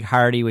of Greg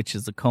Hardy, which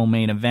is the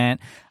co-main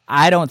event.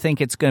 I don't think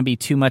it's going to be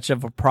too much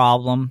of a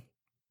problem.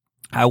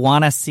 I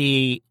want to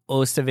see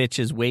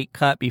Ostovich's weight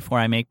cut before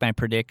I make my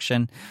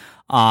prediction.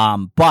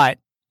 But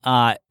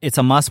it's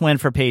a must-win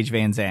for Paige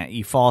Van Zant.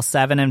 You fall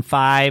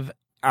 7-5.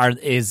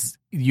 Is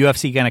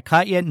UFC going to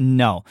cut you?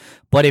 No.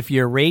 But if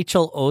you're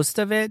Rachel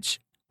Ostovich,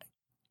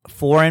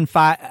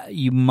 4-5,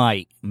 you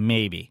might,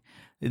 maybe.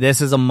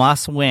 This is a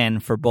must-win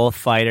for both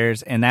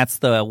fighters, and that's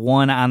the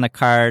one on the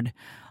card,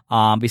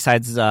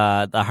 besides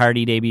the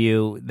Hardy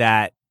debut,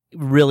 that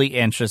really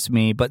interests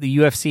me. But the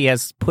UFC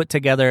has put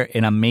together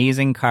an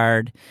amazing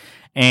card,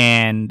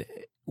 and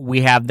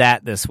we have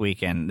that this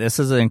weekend. This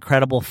is an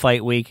incredible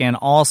fight weekend.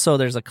 Also,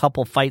 there's a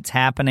couple fights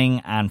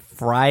happening on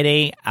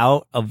Friday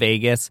out of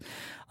Vegas.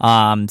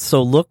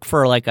 So look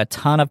for like a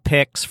ton of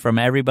picks from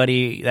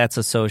everybody that's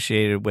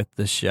associated with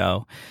the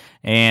show.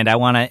 And I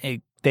want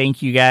to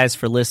thank you guys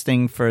for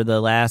listening for the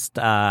last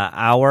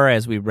hour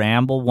as we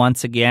ramble.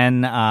 Once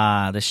again,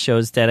 the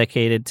show's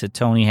dedicated to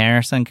Tony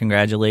Harrison.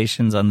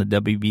 Congratulations on the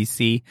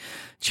WBC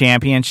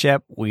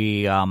championship.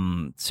 We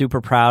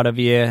super proud of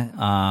you.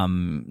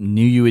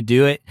 Knew you would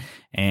do it.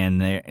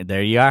 And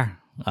there you are.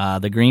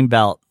 The green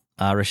belt.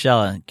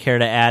 Rochelle, care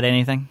to add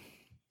anything?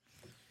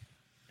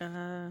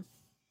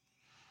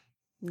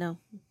 No,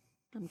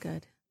 I'm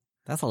good.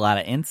 That's a lot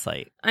of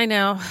insight. I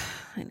know.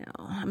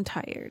 I'm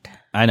tired.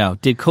 I know.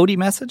 Did Cody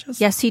message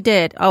us? Yes, he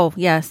did. Oh,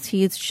 yes.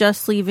 He's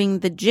just leaving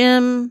the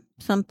gym.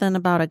 Something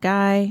about a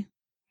guy.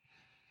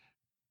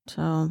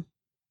 So,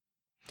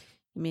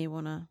 you may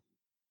want to.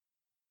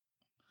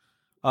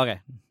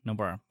 Okay. No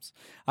problems.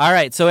 All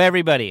right. So,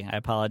 everybody, I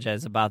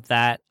apologize about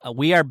that.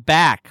 We are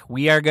back.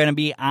 We are going to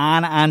be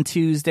on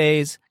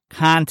Tuesdays.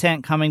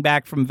 Content coming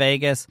back from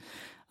Vegas.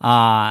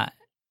 And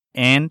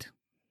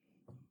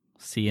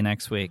see you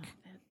next week.